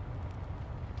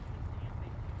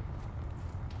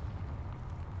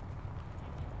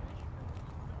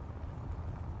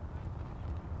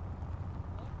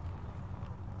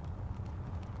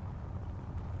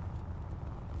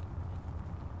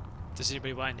 Does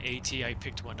anybody want an AT? I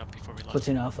picked one up before we left.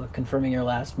 Platoon Alpha, confirming your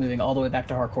last, moving all the way back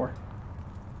to hardcore.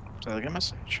 So I get a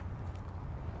message.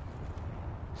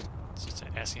 Just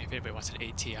asking if anybody wants an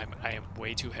AT. I am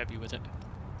way too heavy with it.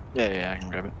 Yeah, I can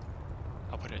grab it.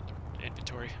 I'll put it in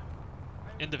inventory.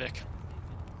 In the Vic.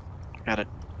 Got it.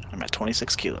 I'm at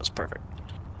 26 kilos. Perfect.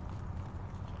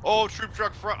 Oh, troop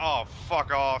truck front. Oh,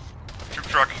 fuck off. Troop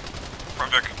truck.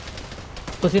 Front Vic.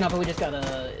 Platoon Alpha, we just got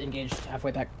engaged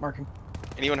halfway back, marking.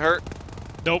 Anyone hurt?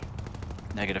 Nope.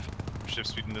 Negative. Shift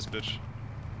speed in this bitch.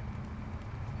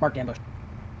 Marked ambush.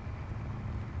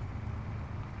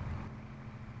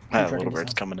 Little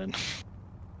bird's coming in.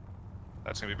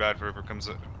 That's gonna be bad for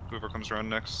whoever comes around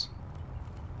next.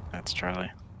 That's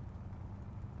Charlie.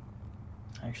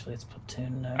 Actually, it's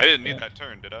platoon. I didn't need that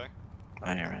turn, did I?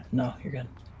 Oh, you're right. No, you're good.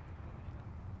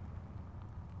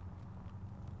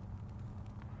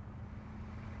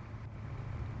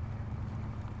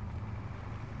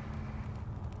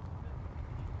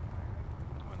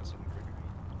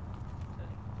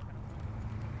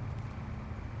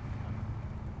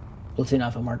 Platoon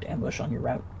Alpha marked ambush on your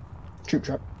route. Troop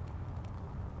truck.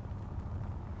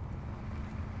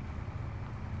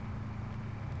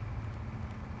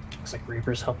 Looks like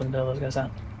Reaper's helping bail those guys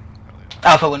out.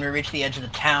 Alpha, when we reach the edge of the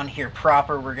town here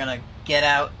proper, we're gonna get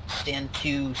out, stand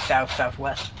to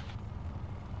south-southwest.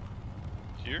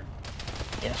 Here?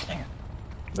 Yeah, stay here.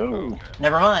 No.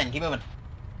 Never mind, keep moving.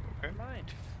 Okay. Mind.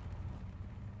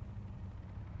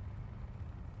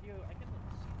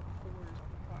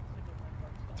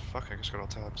 Fuck, I just got all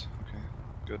tabs. Okay,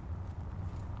 good.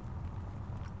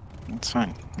 It's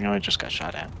fine. You know, I just got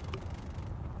shot at.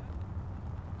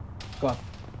 Go on.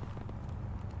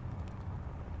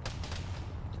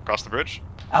 Cross the bridge?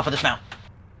 Alpha, dismount.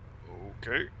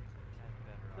 Okay.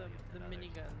 The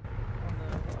minigun on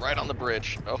the Right on the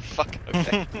bridge. Oh fuck.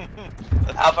 Okay.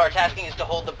 Alpha, our tasking is to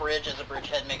hold the bridge as a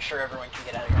bridgehead, make sure everyone can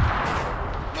get out of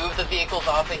here. Move the vehicles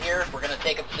off of here. We're going to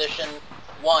take a position.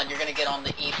 1, you're going to get on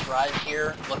the east rise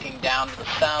here, looking down to the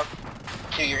south.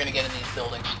 2, you're going to get in these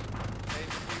buildings.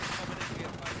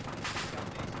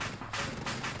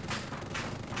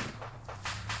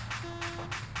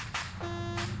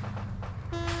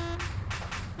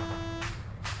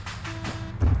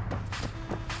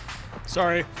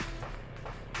 Sorry.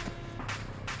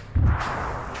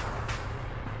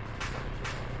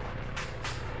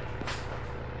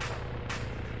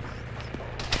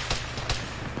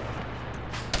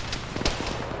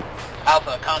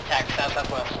 Alpha, contact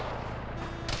south-southwest.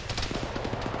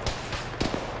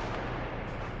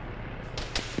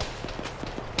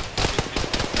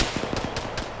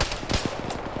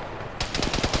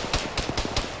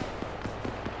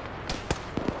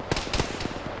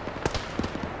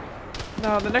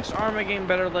 No, the next Arma game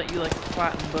better let you like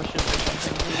flatten bushes or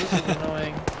something. This is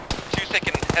annoying. 2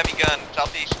 second heavy gun,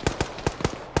 southeast.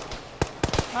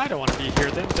 I don't want to be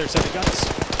here then. There's heavy guns.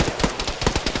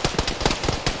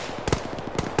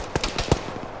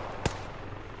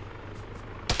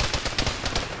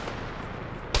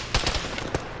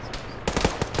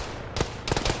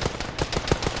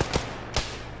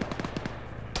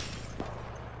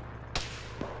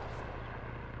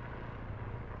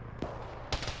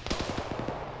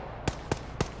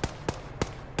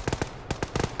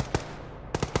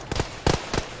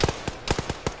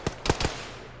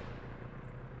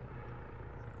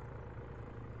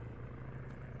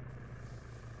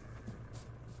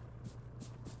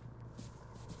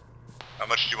 How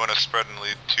much do you want to spread and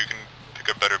lead? 2 can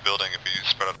pick a better building if you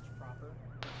spread out.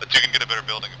 2 can get a better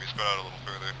building if you spread out a little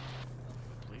further.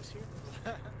 Police here?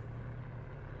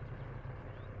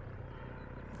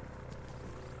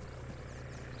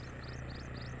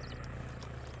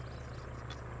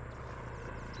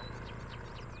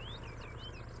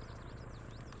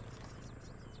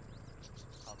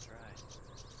 I'll try.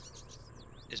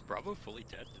 Is Bravo fully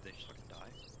dead? Did they just fucking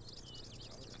die?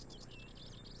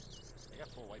 They got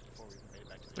full white before we even made it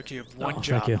back to the Look, you have one Oh,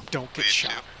 job. thank you. Don't get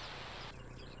shot.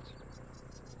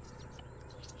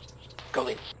 Go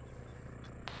lead.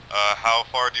 How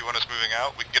far do you want us moving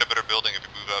out? We can get a better building if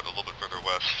we move out a little bit further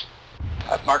west.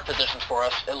 I've marked positions for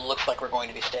us. It looks like we're going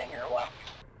to be staying here a while.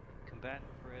 Combatant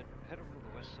Fred, head over to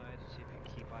the west side and see if you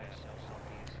can keep ISL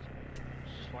southeast.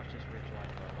 Just watch this ridge line.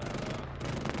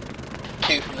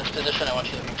 2, from this position, I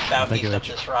want you looking southeast up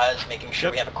this rise, making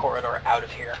sure we have a corridor out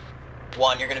of here.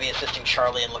 1, you're going to be assisting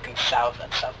Charlie and looking south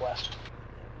and southwest.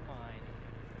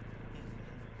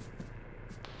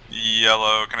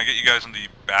 Yellow, can I get you guys on the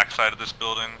back side of this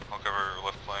building? I'll cover your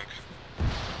left flank.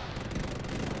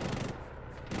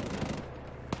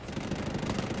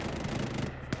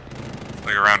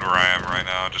 Like around where I am right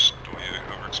now, just don't want you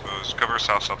overexposed. Cover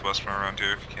south-southwest from around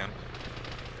here if you can.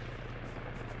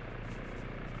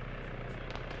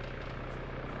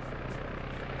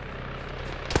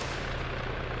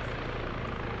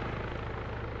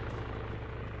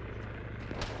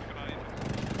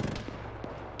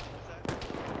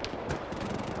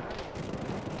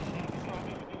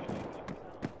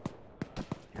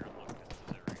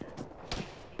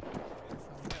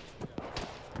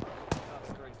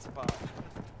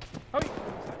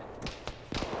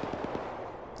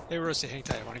 Hey Rosie, hang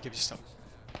tight, I want to give you something.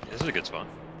 Yeah, this is a good spot.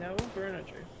 No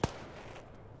furniture.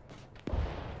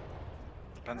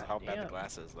 Depends on how bad the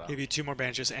glass is, though. Give you 2 more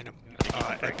bandages and a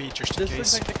beat just in This case.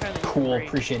 looks like the kind of Cool,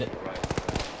 appreciate it.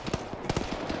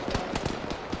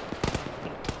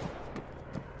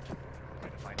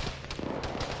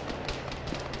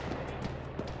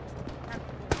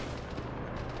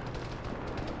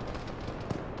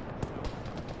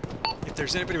 If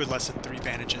there's anybody with less than 3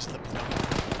 bandages, let me know.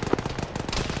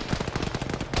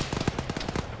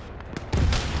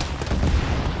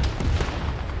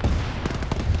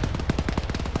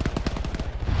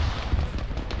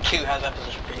 How's that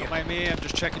position for you? Don't mind me, I'm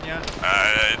just checking you.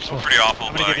 It's pretty awful,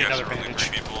 I'm but gonna I give you guess another we're only bandage.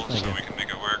 3 people, Thank so you. we can make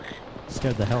it work.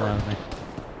 Scared the hell out of me.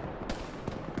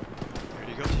 There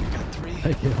you go, you got 3.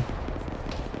 Thank you.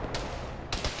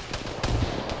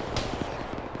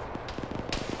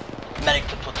 Medic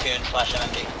to platoon /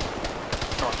 MMD.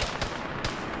 North.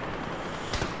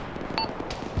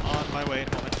 On my way in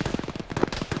a moment.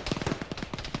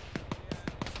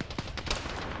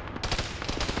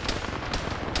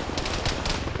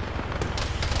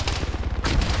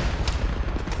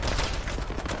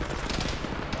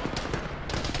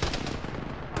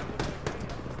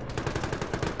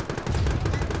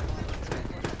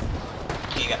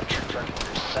 You got a troop truck in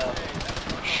yourself.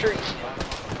 Sure you see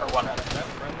it. Or one other.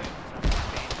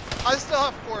 I still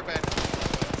have 4 men.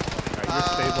 You're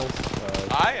stables.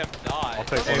 I am not. I'll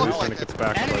take one when it gets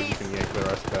back, so you can yank the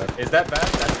rest back. Is that bad,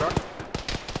 that truck?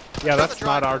 Yeah, that's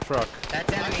not our truck.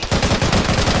 That's enemy.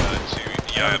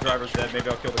 Yeah, the driver's dead. Maybe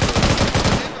I'll kill the crew.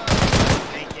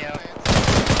 Thank you.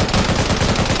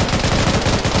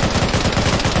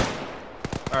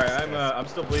 Alright, I'm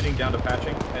still bleeding down to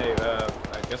patching. Hey,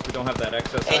 I guess we don't have that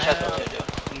excess.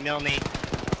 Mill me.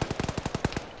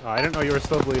 Oh, I didn't know you were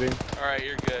still bleeding. Alright,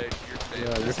 you're good. You're safe.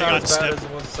 Yeah, It's not as bad as it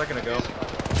was a second ago.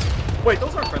 Wait,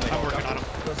 those aren't friendly. I'm working on them.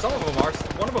 Some of them are.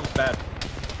 One of them's bad.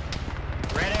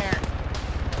 Red air.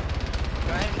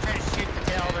 Go ahead and try to shoot the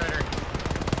tail rotor.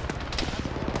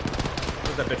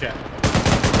 Where's that bitch at?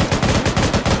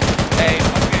 Hey,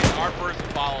 okay, our person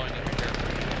following him here.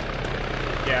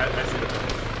 Yeah, I see the.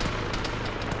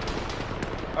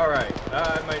 Alright, I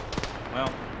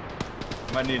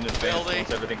might need an advance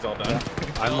once everything's all done.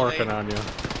 I'm working on you.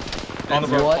 On the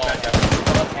road. What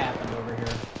happened over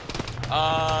here?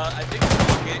 I think the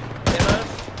rocket hit us.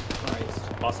 Christ.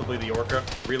 Possibly the Orca.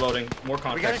 Reloading. More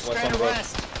contacts. We got a less on the road.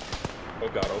 west. Oh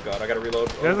god, I gotta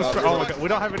reload. Oh my god, we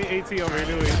don't have any AT over here,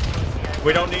 do we?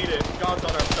 We don't need it. God's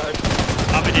on our side.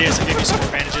 Amadeus, I give you some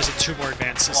advantages and 2 more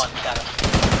advances. I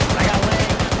got leg.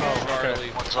 Oh,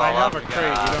 okay. I have a crate,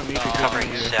 you don't need to covering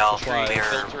give me yourself, supplies.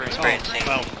 we're experiencing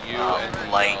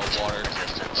light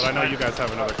resistance. But I know you guys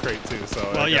have another crate too, so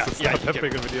Well, I guess it's not that you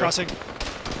big of a deal. Crossing.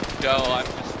 No, I'm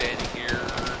just standing here.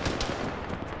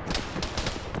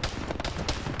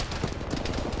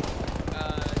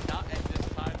 Not at this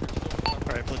time.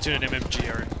 Alright, platoon and MMG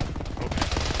are okay.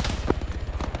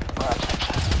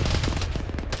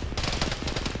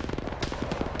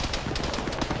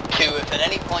 If at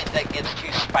any point that gets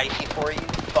too spicy for you,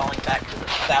 falling back to the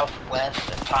southwest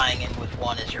and tying in with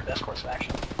 1 is your best course of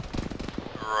action.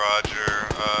 Roger.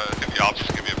 I think the ops is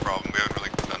gonna be a problem. We haven't really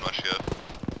done much yet.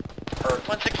 Bird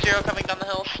 160 coming down the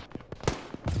hills.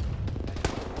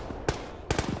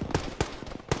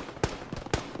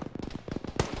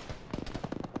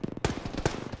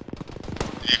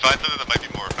 If you find something that might be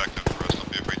more effective for us,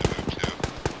 don't be afraid to move too.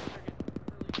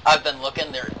 I've been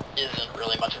looking, there isn't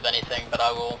really much of anything, but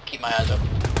I will keep my eyes open.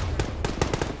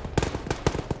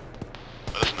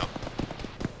 Let us know.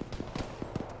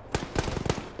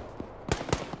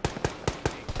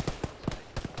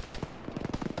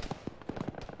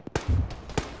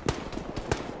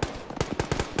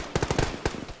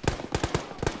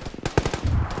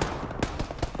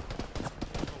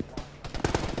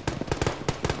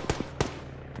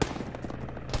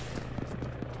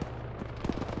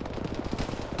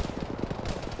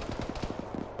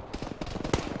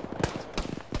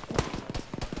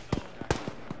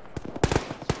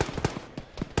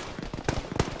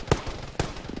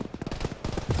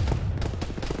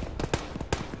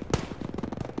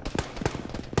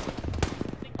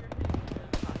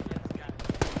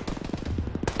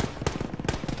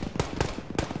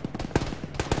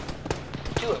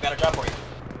 I've got a job for you.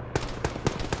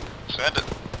 Send it.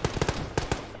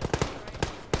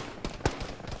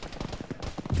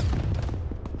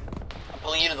 I'm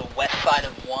pulling you to the west side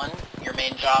of 1. Your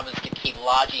main job is to keep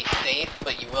Logi safe,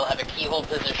 but you will have a keyhole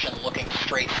position looking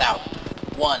straight south.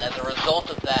 1, as a result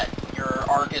of that, your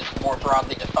arc is more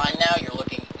broadly defined now. You're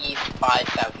looking east by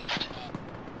southeast.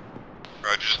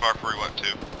 Roger, just mark where we went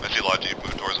to. I see Logi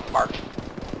move towards him. Mark.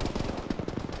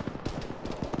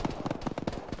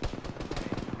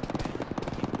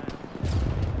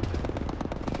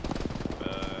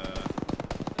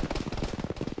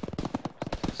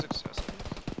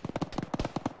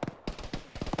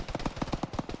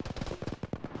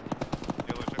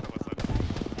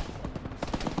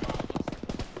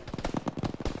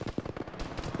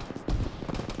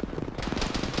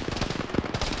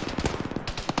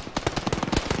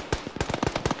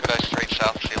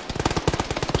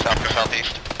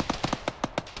 Southeast.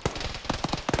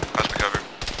 How's the cover?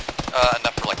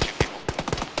 Enough for like 2 people.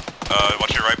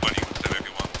 Watch your right buddy. Stay there if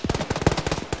you want.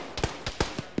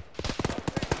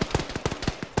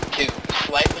 2,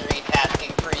 slightly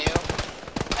retasking for you.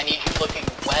 I need you looking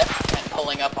west and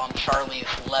pulling up on Charlie's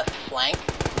left flank.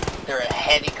 There's a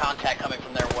heavy contact coming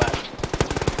from their west.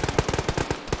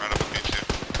 Right up with me too.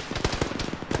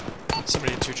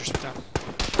 Somebody in 2 just went down.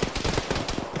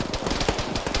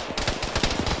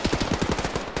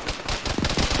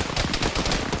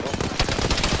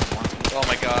 Oh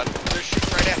my god, they're shooting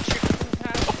right at you.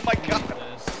 Oh my god.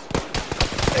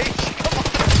 Hey, come on.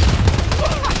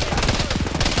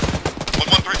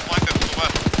 113 flank us to the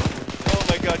west. Oh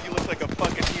my god, you look like a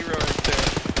fucking hero right there.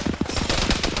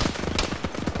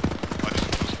 I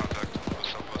just lost contact with the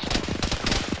southwest.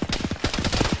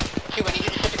 2, I need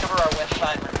you to shift to cover our west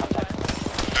side. We're in contact.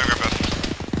 Doing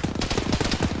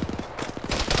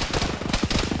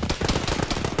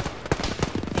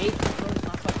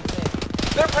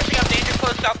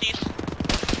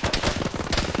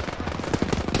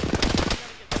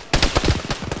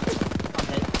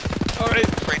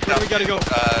Where do we gotta go?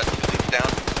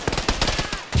 Down.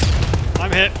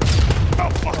 I'm hit. Oh,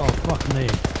 fuck. Oh, fuck me.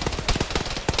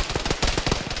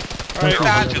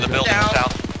 Alright. To the building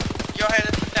south. Go ahead,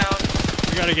 it's down.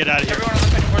 We gotta get out of here. Everyone on the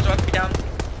second floor is about to be down.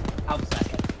 Out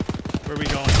second. Where are we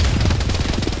going?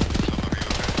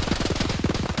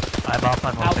 I'm off my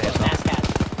Out moped. the last hat.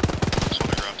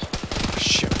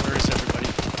 Shit, where is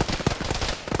everybody?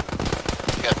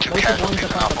 We got 2 Most of casualties one's in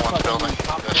above Alpha the 1's fucking building.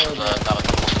 top This is floor not a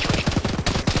couple situation.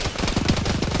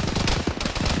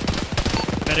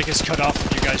 Medic is cut off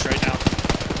from you guys right now.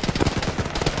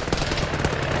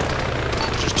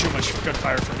 There's just too much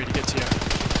gunfire for me to get to you.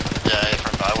 Yeah,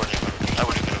 I wouldn't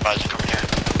even advise you coming here.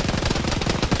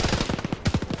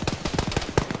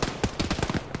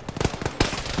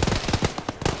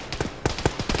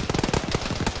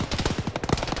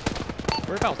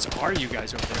 Whereabouts are you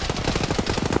guys over there?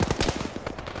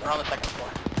 We're on the second floor.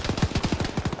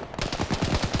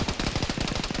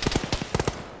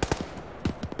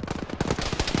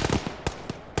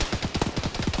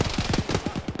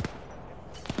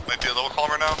 Might be a little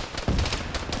calmer now.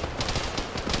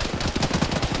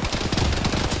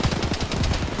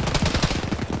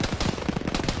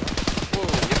 Whoa,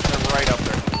 yep, they're right up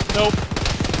there. Nope.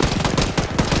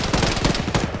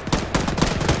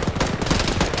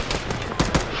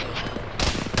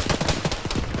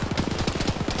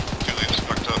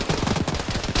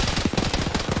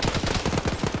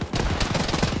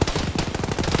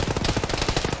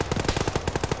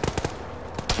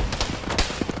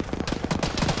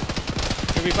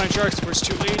 Can we find sharks? Where's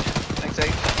 2 lead? Thanks,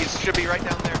 8. He should be right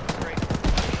down there. Great.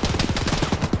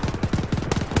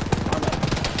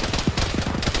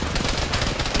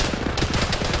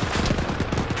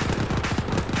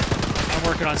 I'm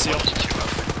working on seal.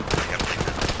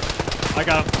 I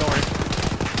got him, don't worry.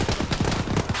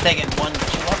 Taking 1, 2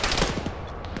 up.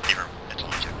 Even, it's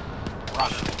only 2.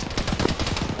 Roger.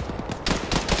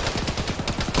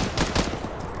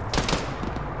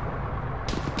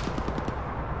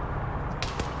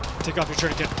 Take off your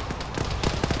tourniquet.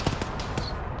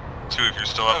 2 if you're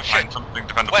still up, find something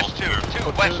defendable. West 2,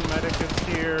 west. Medic is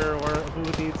here, or who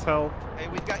needs help? Hey,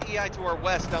 we've got EI to our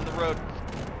west down the road.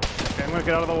 Okay, I'm gonna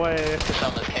get out of the way. Just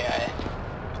on this KIA.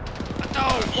 No,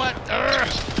 what? I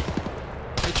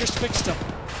just fixed him.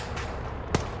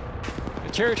 I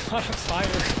carried him out of fire.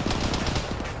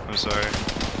 I'm sorry.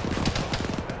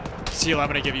 Seal, I'm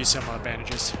gonna give you some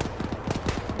bandages.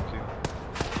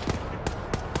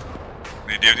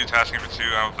 The DOD tasking for 2,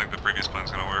 I don't think the previous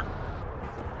plan's gonna work.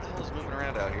 What the hell is moving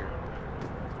around out here?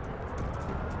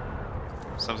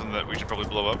 Something that we should probably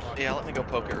blow up. Yeah, let me go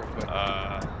poke it real quick. Sure.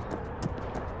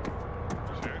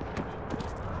 To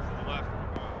the left.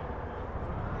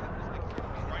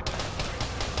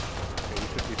 Okay, you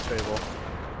should be stable.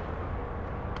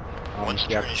 One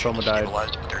Yeah, Soma died.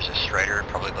 stabilized, but there's a strider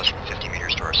probably less than 50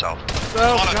 meters to our south.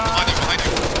 Oh, behind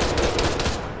you.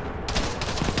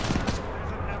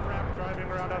 Driving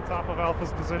around on top of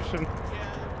Alpha's position.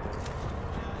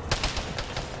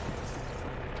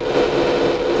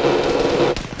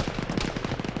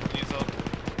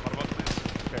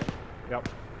 Okay, yep.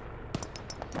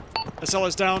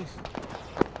 SL's down.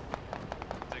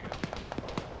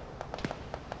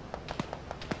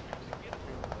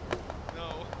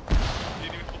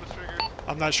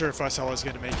 I'm not sure if SL is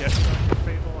going to make it.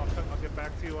 I'll get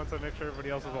back to you once I make sure everybody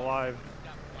else is alive.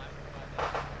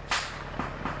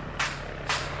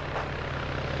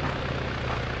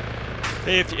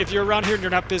 Hey, if you're around here and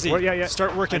you're not busy,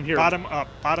 start working bottom up,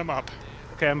 bottom up.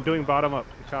 Okay, I'm doing bottom up.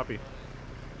 Copy.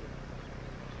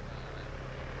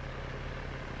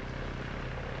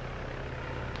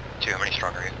 How many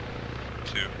strong are you?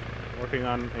 2. Working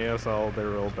on ASL, they're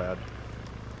real bad.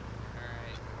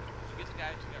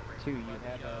 2, you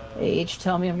have H,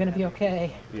 tell me I'm gonna be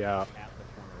okay. Yeah.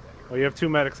 Well, you have 2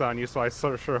 medics on you, so I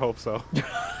sure hope so.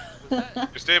 You're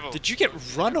stable. Did you get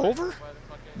run over?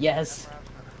 Yes.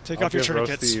 Take off your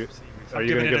tourniquets. Are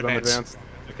you going to give them advanced?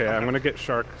 Okay, I'm going to get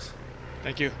sharks.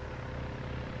 Thank you.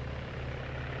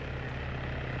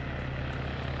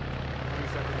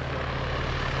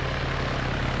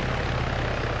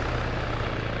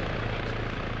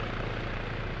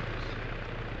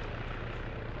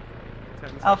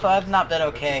 Alpha, I've not been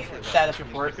okay. Status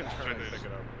report. Pick it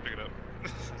up.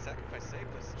 Sacrifice saved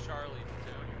us. Charlie,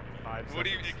 What do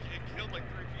you? It killed like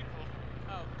 3 people.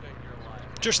 Oh, good, you're alive.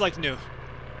 Just like new.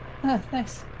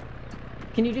 Thanks.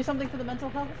 Can you do something for the mental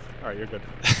health? Alright, you're good.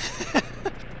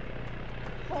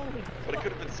 Holy But it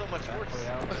could have been so much worse.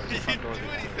 You didn't do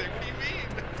anything. What do you mean?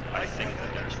 I think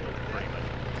that there's no agreement.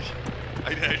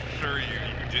 I assure you,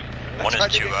 you didn't. 1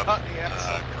 is 2 up.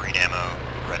 Green ammo,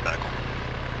 red medical.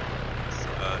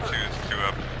 2 is 2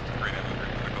 up.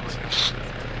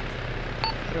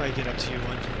 How do I get up to you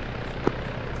one?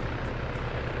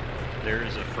 There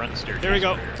is a front staircase. There we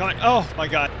go. Coming. Oh my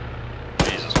god.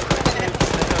 Jesus Christ.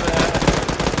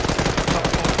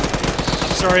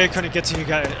 I'm sorry I couldn't get to you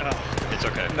guys. Oh. It's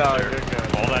okay. No, you're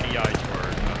good. All that EI